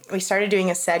 we started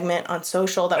doing a segment on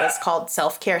social that was called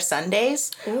Self-Care Sundays.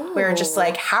 Ooh. Where just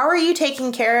like, how are you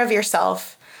taking care of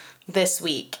yourself this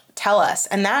week? Tell us.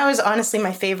 And that was honestly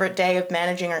my favorite day of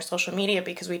managing our social media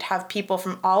because we'd have people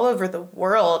from all over the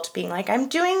world being like, I'm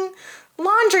doing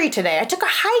laundry today. I took a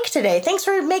hike today. Thanks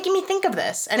for making me think of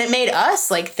this. And it made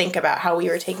us like think about how we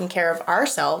were taking care of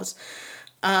ourselves.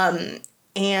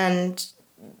 And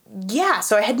yeah,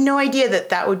 so I had no idea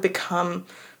that would become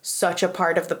such a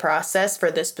part of the process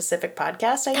for this specific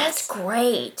podcast, I guess. That's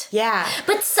great. Yeah.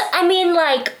 But I mean,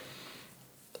 like,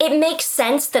 it makes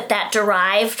sense that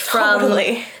derived from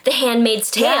Totally. The Handmaid's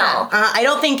Tale. Yeah. I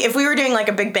don't think if we were doing like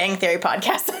a Big Bang Theory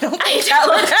podcast, I don't think that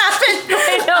would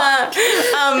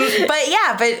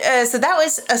happen. So that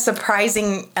was a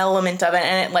surprising element of it,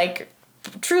 and it like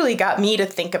truly got me to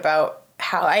think about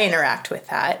how I interact with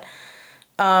that.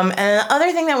 And the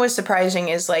other thing that was surprising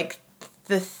is like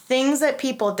the things that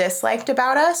people disliked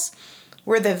about us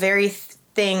were the very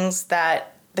things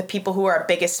that the people who are our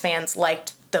biggest fans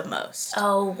liked the most.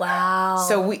 Oh, wow.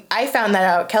 So I found that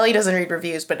out. Kelly doesn't read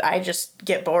reviews, but I just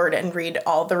get bored and read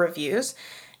all the reviews.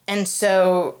 And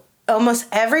so almost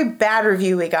every bad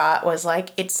review we got was like,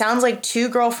 it sounds like two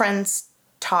girlfriends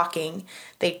talking.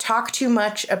 They talk too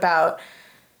much about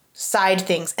side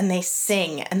things and they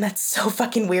sing. And that's so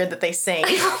fucking weird that they sing.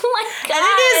 Oh my God. And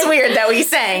it is weird that we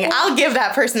sang. I'll give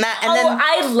that person that. And then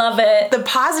I love it. the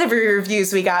positive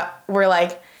reviews we got were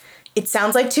like, it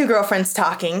sounds like two girlfriends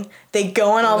talking. They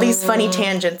go on all these funny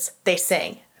tangents. They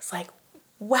sing. It's like,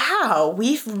 wow,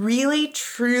 we've really,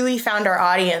 truly found our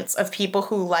audience of people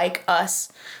who like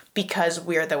us because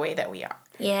we're the way that we are.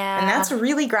 Yeah. And that's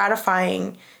really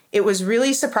gratifying. It was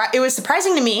really it was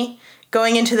surprising to me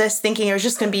going into this thinking it was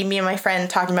just going to be me and my friend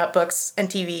talking about books and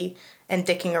TV and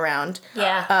dicking around.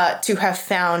 Yeah. To have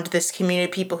found this community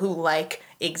of people who like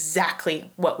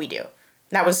exactly what we do.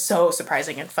 That was so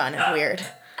surprising and fun and weird.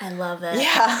 I love it.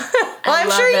 Yeah. Well, I'm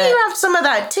sure you have some of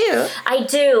that too. I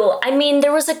do. I mean,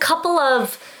 there was a couple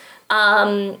of,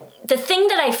 the thing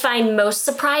that I find most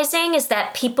surprising is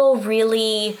that people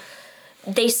really,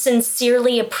 they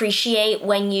sincerely appreciate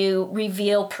when you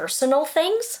reveal personal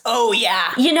things. Oh,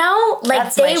 yeah. You know? Like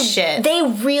that's my shit. They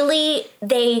really,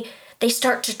 they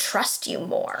start to trust you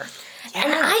more. Yeah.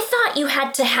 And I thought you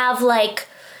had to have like,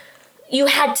 you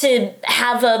had to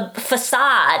have a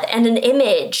facade and an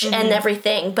image and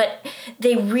everything, but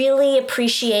they really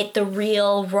appreciate the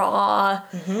real, raw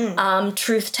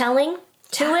truth-telling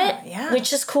to it,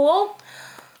 which is cool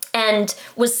and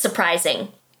was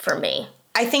surprising for me.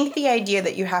 I think the idea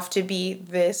that you have to be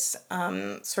this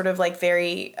sort of like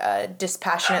very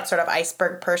dispassionate sort of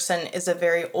iceberg person is a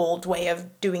very old way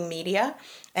of doing media.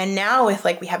 And now with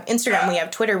like we have Instagram, we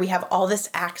have Twitter, we have all this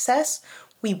access,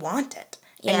 we want it.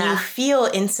 Yeah. And you feel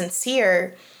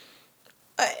insincere.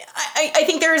 I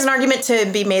think there is an argument to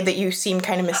be made that you seem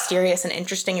kind of mysterious and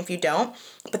interesting if you don't.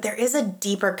 But there is a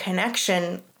deeper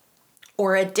connection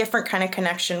or a different kind of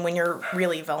connection when you're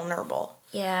really vulnerable.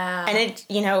 Yeah. And it,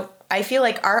 you know, I feel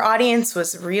like our audience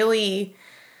was really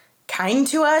kind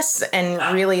to us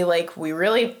and really like, we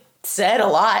really said a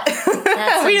lot.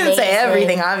 We didn't say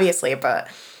everything, obviously, but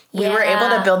we were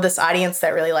able to build this audience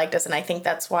that really liked us. And I think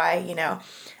that's why, you know,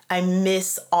 I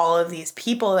miss all of these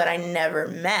people that I never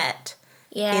met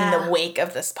Yeah. in the wake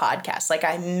of this podcast. Like,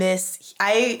 I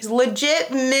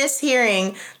legit miss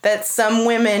hearing that some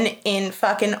women in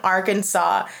fucking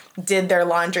Arkansas did their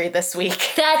laundry this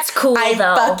week. That's cool, I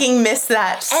though. fucking miss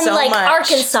that and so like much.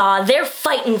 Arkansas, they're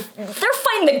fighting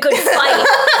the good fight.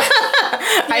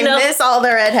 I miss all the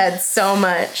redheads so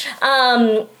much.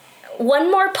 One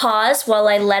more pause while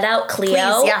I let out Cleo,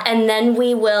 Please, yeah. and then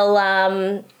we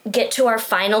will get to our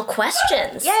final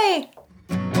questions. Yay!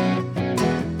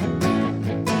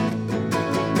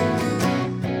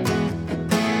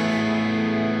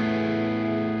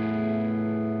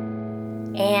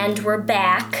 And we're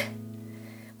back.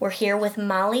 We're here with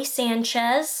Molly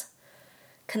Sanchez,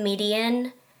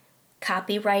 comedian,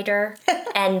 copywriter,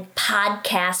 and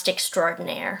podcast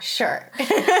extraordinaire. Sure.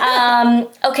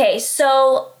 Okay,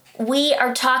 so we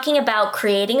are talking about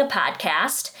creating a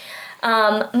podcast.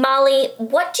 Molly,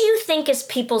 what do you think is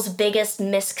people's biggest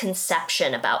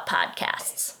misconception about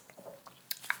podcasts?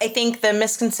 I think the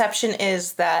misconception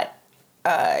is that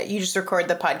you just record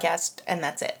the podcast and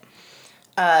that's it.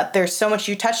 There's so much,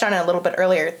 you touched on it a little bit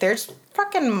earlier, there's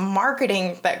fucking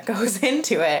marketing that goes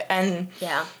into it, and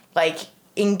like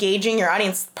engaging your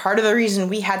audience. Part of the reason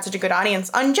we had such a good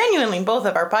audience on genuinely both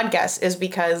of our podcasts is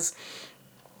because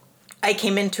I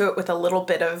came into it with a little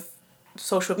bit of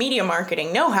social media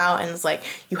marketing know-how, and it's like,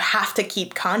 you have to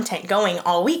keep content going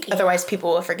all week, otherwise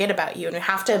people will forget about you, and you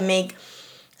have to make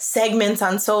segments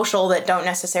on social that don't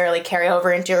necessarily carry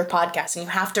over into your podcast, and you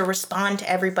have to respond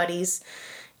to everybody's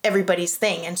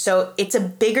thing. And so it's a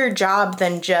bigger job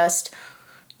than just,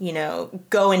 you know,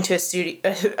 go into a studio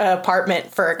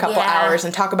apartment for a couple hours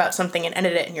and talk about something and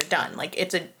edit it and you're done. Like,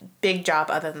 it's a big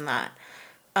job other than that.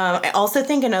 I also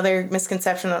think another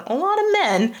misconception that a lot of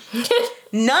men,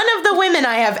 none of the women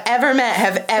I have ever met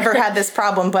have ever had this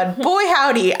problem, but boy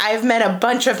howdy, I've met a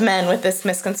bunch of men with this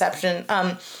misconception,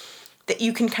 that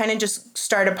you can kind of just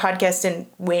start a podcast and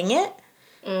wing it.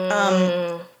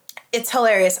 It's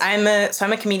hilarious. I'm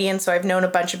a comedian, so I've known a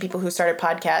bunch of people who started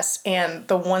podcasts, and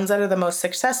the ones that are the most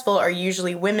successful are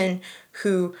usually women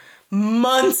who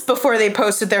months before they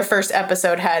posted their first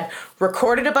episode had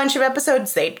recorded a bunch of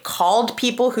episodes. They'd called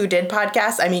people who did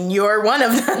podcasts. I mean, you're one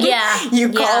of them. Yeah.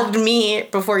 You called me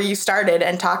before you started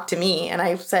and talked to me, and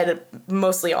I said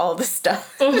mostly all of this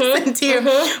stuff to you.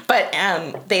 But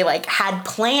they like had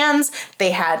plans.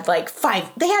 They had like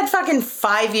fucking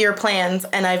 5-year plans,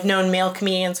 and I've known male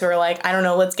comedians who are like, I don't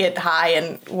know, let's get high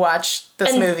and watch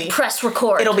this movie. Press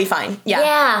record. It'll be fine.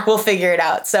 Yeah. We'll figure it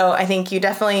out. So I think you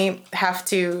definitely have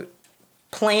to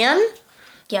plan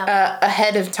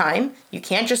ahead of time. You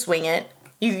can't just wing it.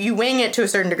 You wing it to a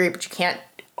certain degree, but you can't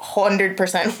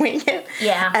 100% wing it.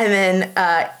 Yeah. And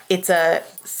then it's a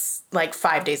like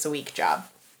 5 days a week job.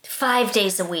 5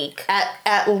 days a week.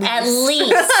 At least. At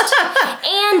least.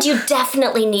 And you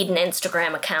definitely need an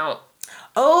Instagram account.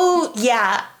 Oh,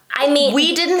 yeah. I mean,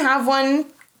 we didn't have one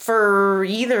for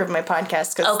either of my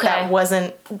podcasts because that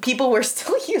wasn't, people were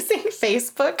still using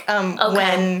Facebook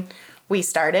when we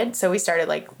started. So we started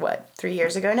 3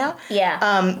 years ago now?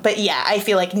 Yeah. But yeah, I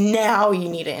feel like now you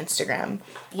need an Instagram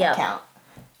account.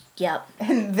 Yep.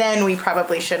 And then we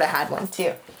probably should have had one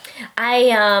too.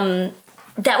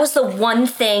 That was the one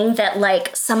thing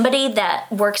that somebody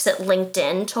that works at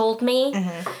LinkedIn told me.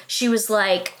 She was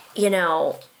like, you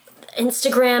know,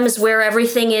 Instagram is where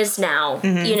everything is now.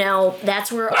 You know,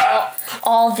 that's where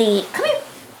all the, come here.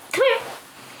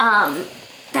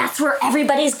 That's where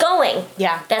everybody's going.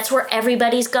 Yeah. That's where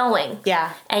everybody's going.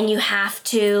 Yeah. And you have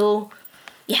to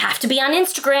be on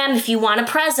Instagram if you want a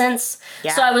presence.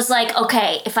 Yeah. So I was like,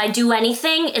 okay, if I do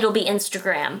anything, it'll be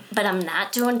Instagram. But I'm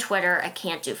not doing Twitter. I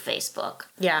can't do Facebook.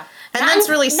 Yeah. And that's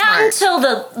really smart. Not until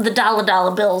the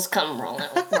dollar bills come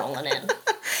rolling in.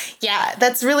 Yeah,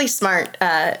 that's really smart.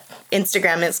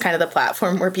 Instagram is kind of the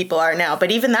platform where people are now.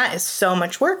 But even that is so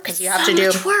much work because you have to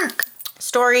do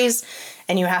stories.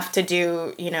 And you have to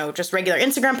do, you know, just regular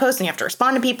Instagram posts, and you have to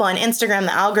respond to people on Instagram.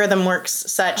 The algorithm works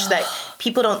such that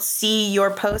people don't see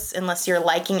your posts unless you're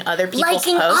liking other people's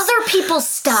posts. Other people's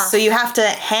stuff. So you have to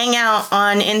hang out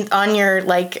on your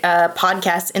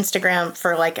podcast Instagram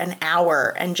for an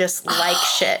hour and just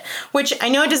shit. Which I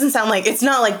know it doesn't sound like, it's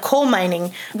not like coal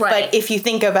mining, but if you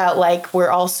think about we're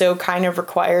also kind of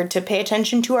required to pay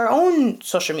attention to our own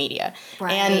social media.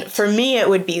 Right. And for me, it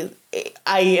would be,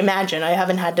 I imagine, I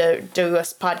haven't had to do a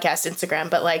podcast Instagram,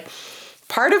 but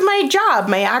part of my job,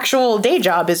 my actual day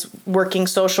job, is working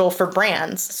social for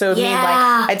brands. So it means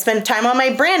I'd spend time on my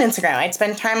brand Instagram, I'd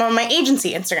spend time on my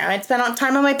agency Instagram, I'd spend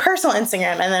time on my personal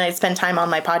Instagram, and then I'd spend time on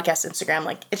my podcast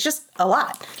Instagram. It's just a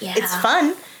lot. Yeah. It's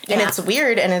fun and it's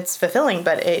weird and it's fulfilling,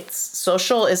 but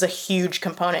social is a huge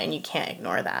component and you can't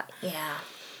ignore that. Yeah.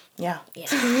 Yeah.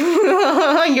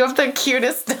 Yeah. You have the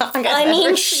cutest dog. I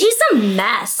mean, she's a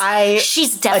mess.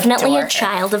 She's definitely a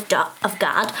child of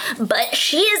God, but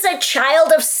she is a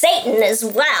child of Satan as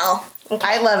well.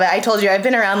 I love it. I told you, I've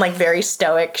been around like very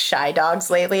stoic, shy dogs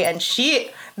lately, and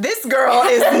this girl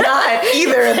is not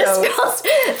either of those.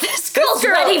 This girl's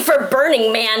ready for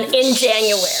Burning Man in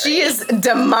January. She is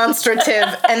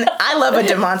demonstrative, and I love a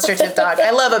demonstrative dog.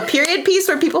 I love a period piece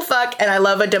where people fuck, and I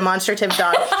love a demonstrative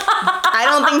dog. I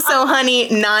don't think so, honey.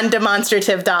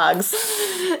 Non-demonstrative dogs.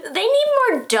 They need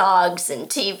more dogs in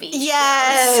TV.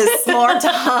 Yes, more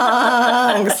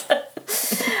dogs.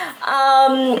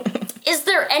 Is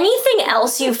there anything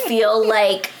else you feel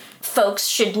like folks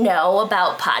should know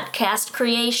about podcast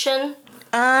creation?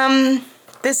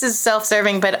 This is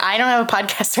self-serving, but I don't have a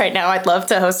podcast right now. I'd love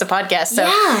to host a podcast. So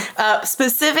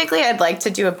specifically, I'd like to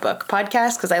do a book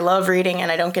podcast because I love reading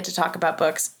and I don't get to talk about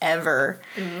books ever.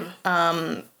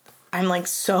 I'm like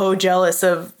so jealous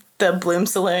of the Bloom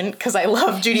Saloon because I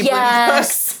love Judy Bloom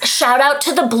books. Shout out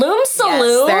to the Bloom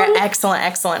Saloon. Yes, they're an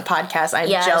excellent podcast. I'm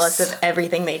jealous of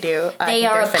everything they do. They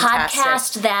are a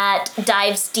podcast that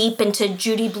dives deep into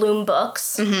Judy Bloom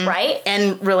books, right?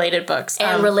 And related books.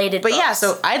 But yeah,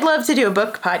 so I'd love to do a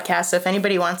book podcast. So if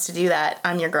anybody wants to do that,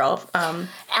 I'm your girl.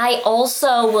 I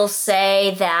also will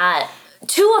say that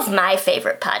two of my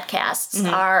favorite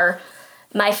podcasts are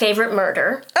My Favorite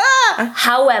Murder.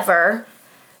 However,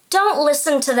 don't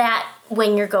listen to that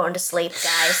when you're going to sleep,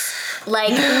 guys.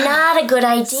 Like, not a good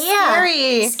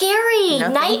idea. Scary. No,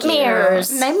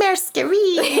 nightmares. Nightmares,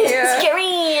 scary. Scary.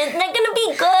 It's not gonna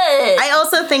be good. I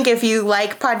also think if you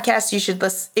like podcasts, you should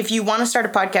listen. If you want to start a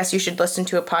podcast, you should listen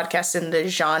to a podcast in the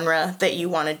genre that you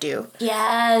want to do.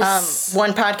 Yes.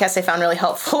 One podcast I found really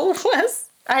helpful was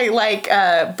I like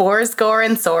Boars, Gore,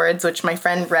 and Swords, which my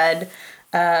friend Red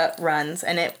runs,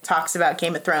 and it talks about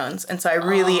Game of Thrones. And so I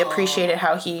really appreciated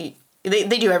how they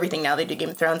do everything now. They do Game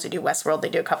of Thrones, they do Westworld, they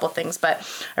do a couple of things, but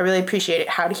I really appreciated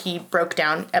how he broke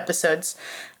down episodes.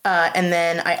 And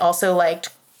then I also liked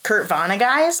Kurt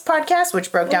Vonnegut's podcast,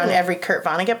 which broke down every Kurt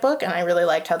Vonnegut book, and I really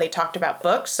liked how they talked about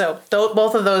books. So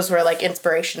both of those were like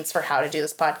inspirations for how to do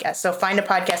this podcast. So find a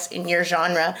podcast in your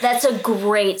genre. That's a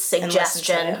great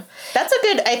suggestion.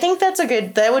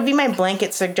 That would be my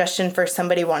blanket suggestion for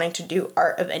somebody wanting to do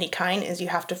art of any kind, is you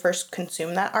have to first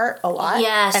consume that art a lot.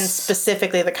 Yes. And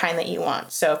specifically the kind that you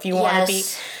want. So if you want to be,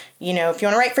 if you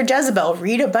want to write for Jezebel,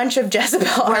 read a bunch of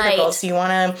Jezebel articles. You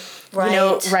want to,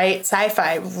 write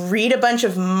sci-fi, read a bunch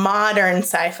of modern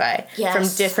sci-fi from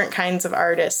different kinds of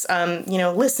artists.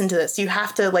 Listen to this. You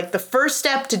have to, the first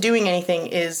step to doing anything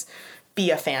is be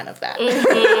a fan of that.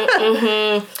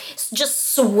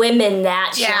 Just swim in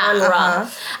that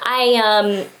genre.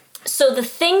 So the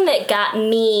thing that got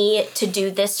me to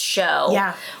do this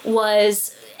show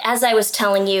was, as I was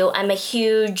telling you, I'm a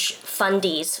huge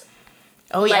Fundies.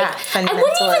 Oh, yeah. I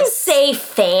wouldn't even say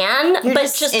fan,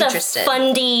 but just a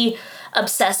Fundy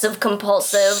obsessive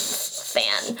compulsive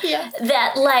fan.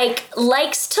 That,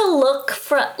 likes to look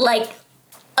for,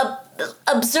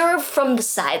 observe from the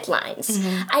sidelines.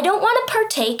 I don't want to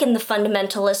partake in the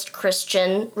fundamentalist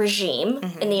Christian regime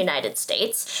in the United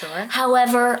States. Sure.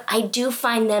 However, I do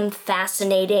find them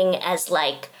fascinating as,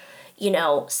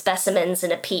 specimens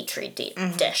in a petri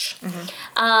dish.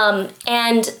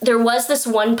 And there was this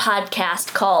one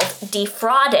podcast called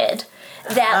Defrauded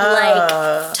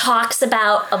that talks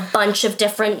about a bunch of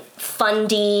different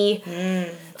fundies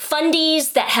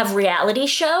that have reality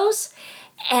shows.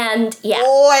 And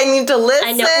I need to listen.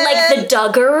 I know, like the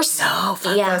Duggars. No,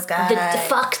 those guys.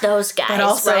 Fuck those guys. But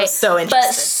also so interesting.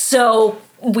 But so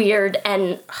weird,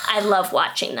 and I love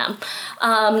watching them.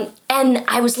 And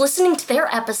I was listening to their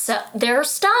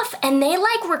stuff, and they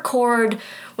record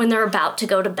when they're about to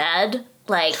go to bed.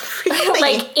 It's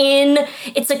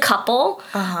a couple.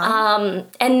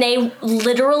 And they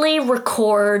literally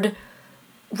record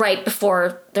right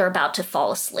before they're about to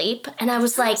fall asleep. And I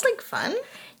was like fun.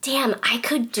 Damn, I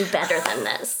could do better than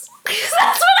this. That's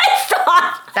what I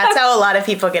thought. That's how a lot of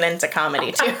people get into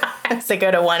comedy, too. They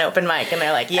go to one open mic, and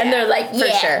they're like,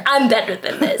 for sure. I'm better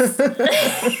than this.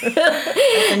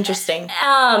 That's interesting.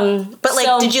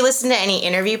 But, did you listen to any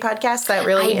interview podcasts that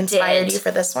really inspired you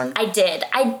for this one? I did.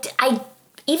 I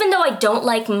even though I don't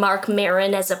like Mark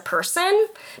Maron as a person,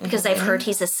 because I've heard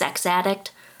he's a sex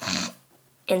addict,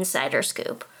 insider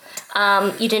scoop.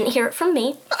 You didn't hear it from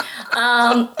me.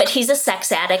 But he's a sex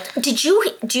addict. Do you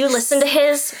listen to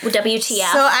his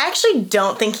WTF? So I actually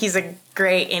don't think he's a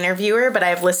great interviewer, but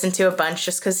I've listened to a bunch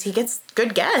just because he gets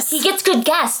good guests.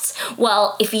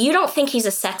 Well, if you don't think he's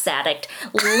a sex addict,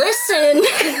 listen.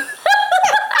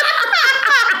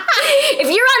 If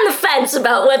you're on the fence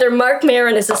about whether Marc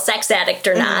Maron is a sex addict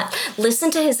or not,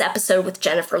 listen to his episode with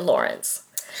Jennifer Lawrence.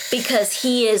 Because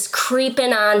he is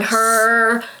creeping on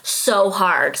her so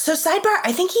hard. So sidebar,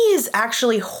 I think he is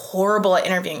actually horrible at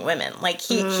interviewing women. Like,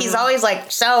 he's always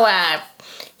like, so,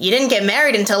 you didn't get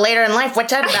married until later in life.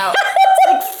 What's that about? It's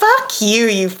like, fuck you,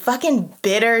 you fucking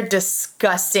bitter,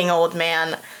 disgusting old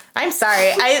man. I'm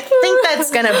sorry. I think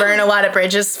that's gonna burn a lot of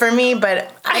bridges for me,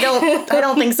 but I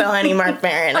don't think so, honey, Marc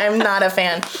Maron. I'm not a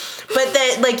fan. But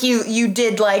that, like, you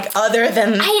did, like, other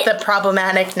than the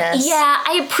problematicness. Yeah,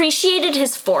 I appreciated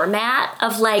his format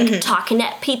of, like, talking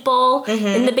at people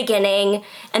in the beginning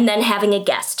and then having a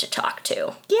guest to talk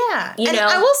to. Yeah. You know?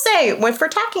 I will say, if we're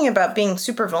talking about being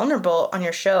super vulnerable on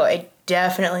your show, I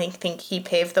definitely think he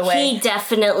paved the way. He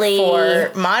definitely...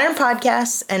 For modern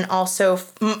podcasts and also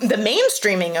the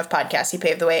mainstreaming of podcasts, he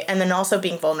paved the way. And then also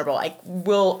being vulnerable. I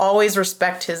will always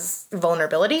respect his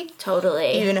vulnerability.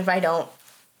 Totally. Even if I don't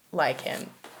like him.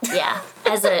 Yeah,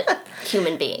 as a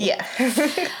human being. Yeah.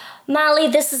 Molly,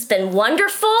 this has been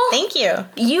wonderful. Thank you.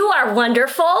 You are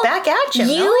wonderful. Back at you,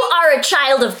 You Millie. are a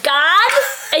child of God,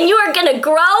 and you are going to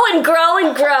grow and grow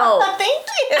and grow. Thank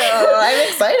you. I'm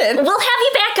excited. We'll have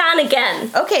you back on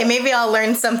again. Okay, maybe I'll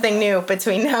learn something new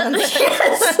between now and then.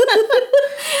 Yes.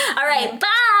 All right,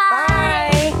 bye.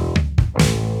 Bye.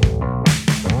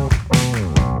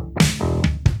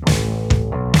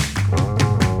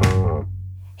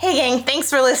 Hey gang, thanks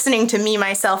for listening to Me,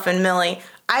 Myself, and Millie.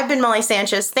 I've been Molly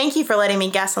Sanchez. Thank you for letting me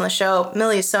guest on the show.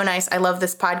 Millie is so nice. I love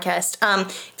this podcast.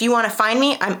 If you want to find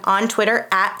me, I'm on Twitter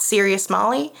at Serious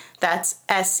Molly. That's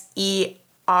SeriusMolly.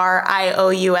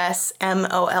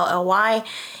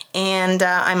 And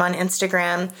I'm on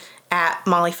Instagram at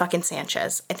Molly fucking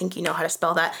Sanchez. I think you know how to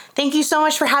spell that. Thank you so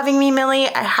much for having me, Millie.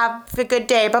 Have a good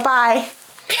day. Bye-bye.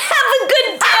 Have a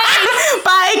good day.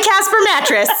 Bye, Casper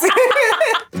Mattress.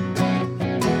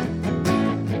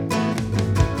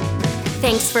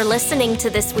 Thanks for listening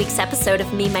to this week's episode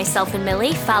of Me, Myself, and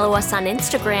Millie. Follow us on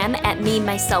Instagram at Me,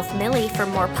 Myself, Millie for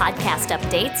more podcast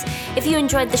updates. If you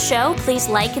enjoyed the show, please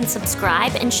like and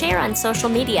subscribe and share on social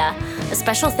media. A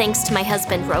special thanks to my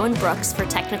husband, Rowan Brooks, for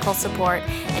technical support,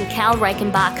 and Cal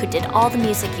Reichenbach, who did all the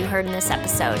music you heard in this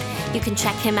episode. You can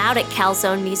check him out at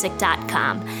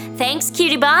calzonemusic.com. Thanks,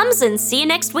 cutie bombs, and see you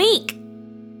next week.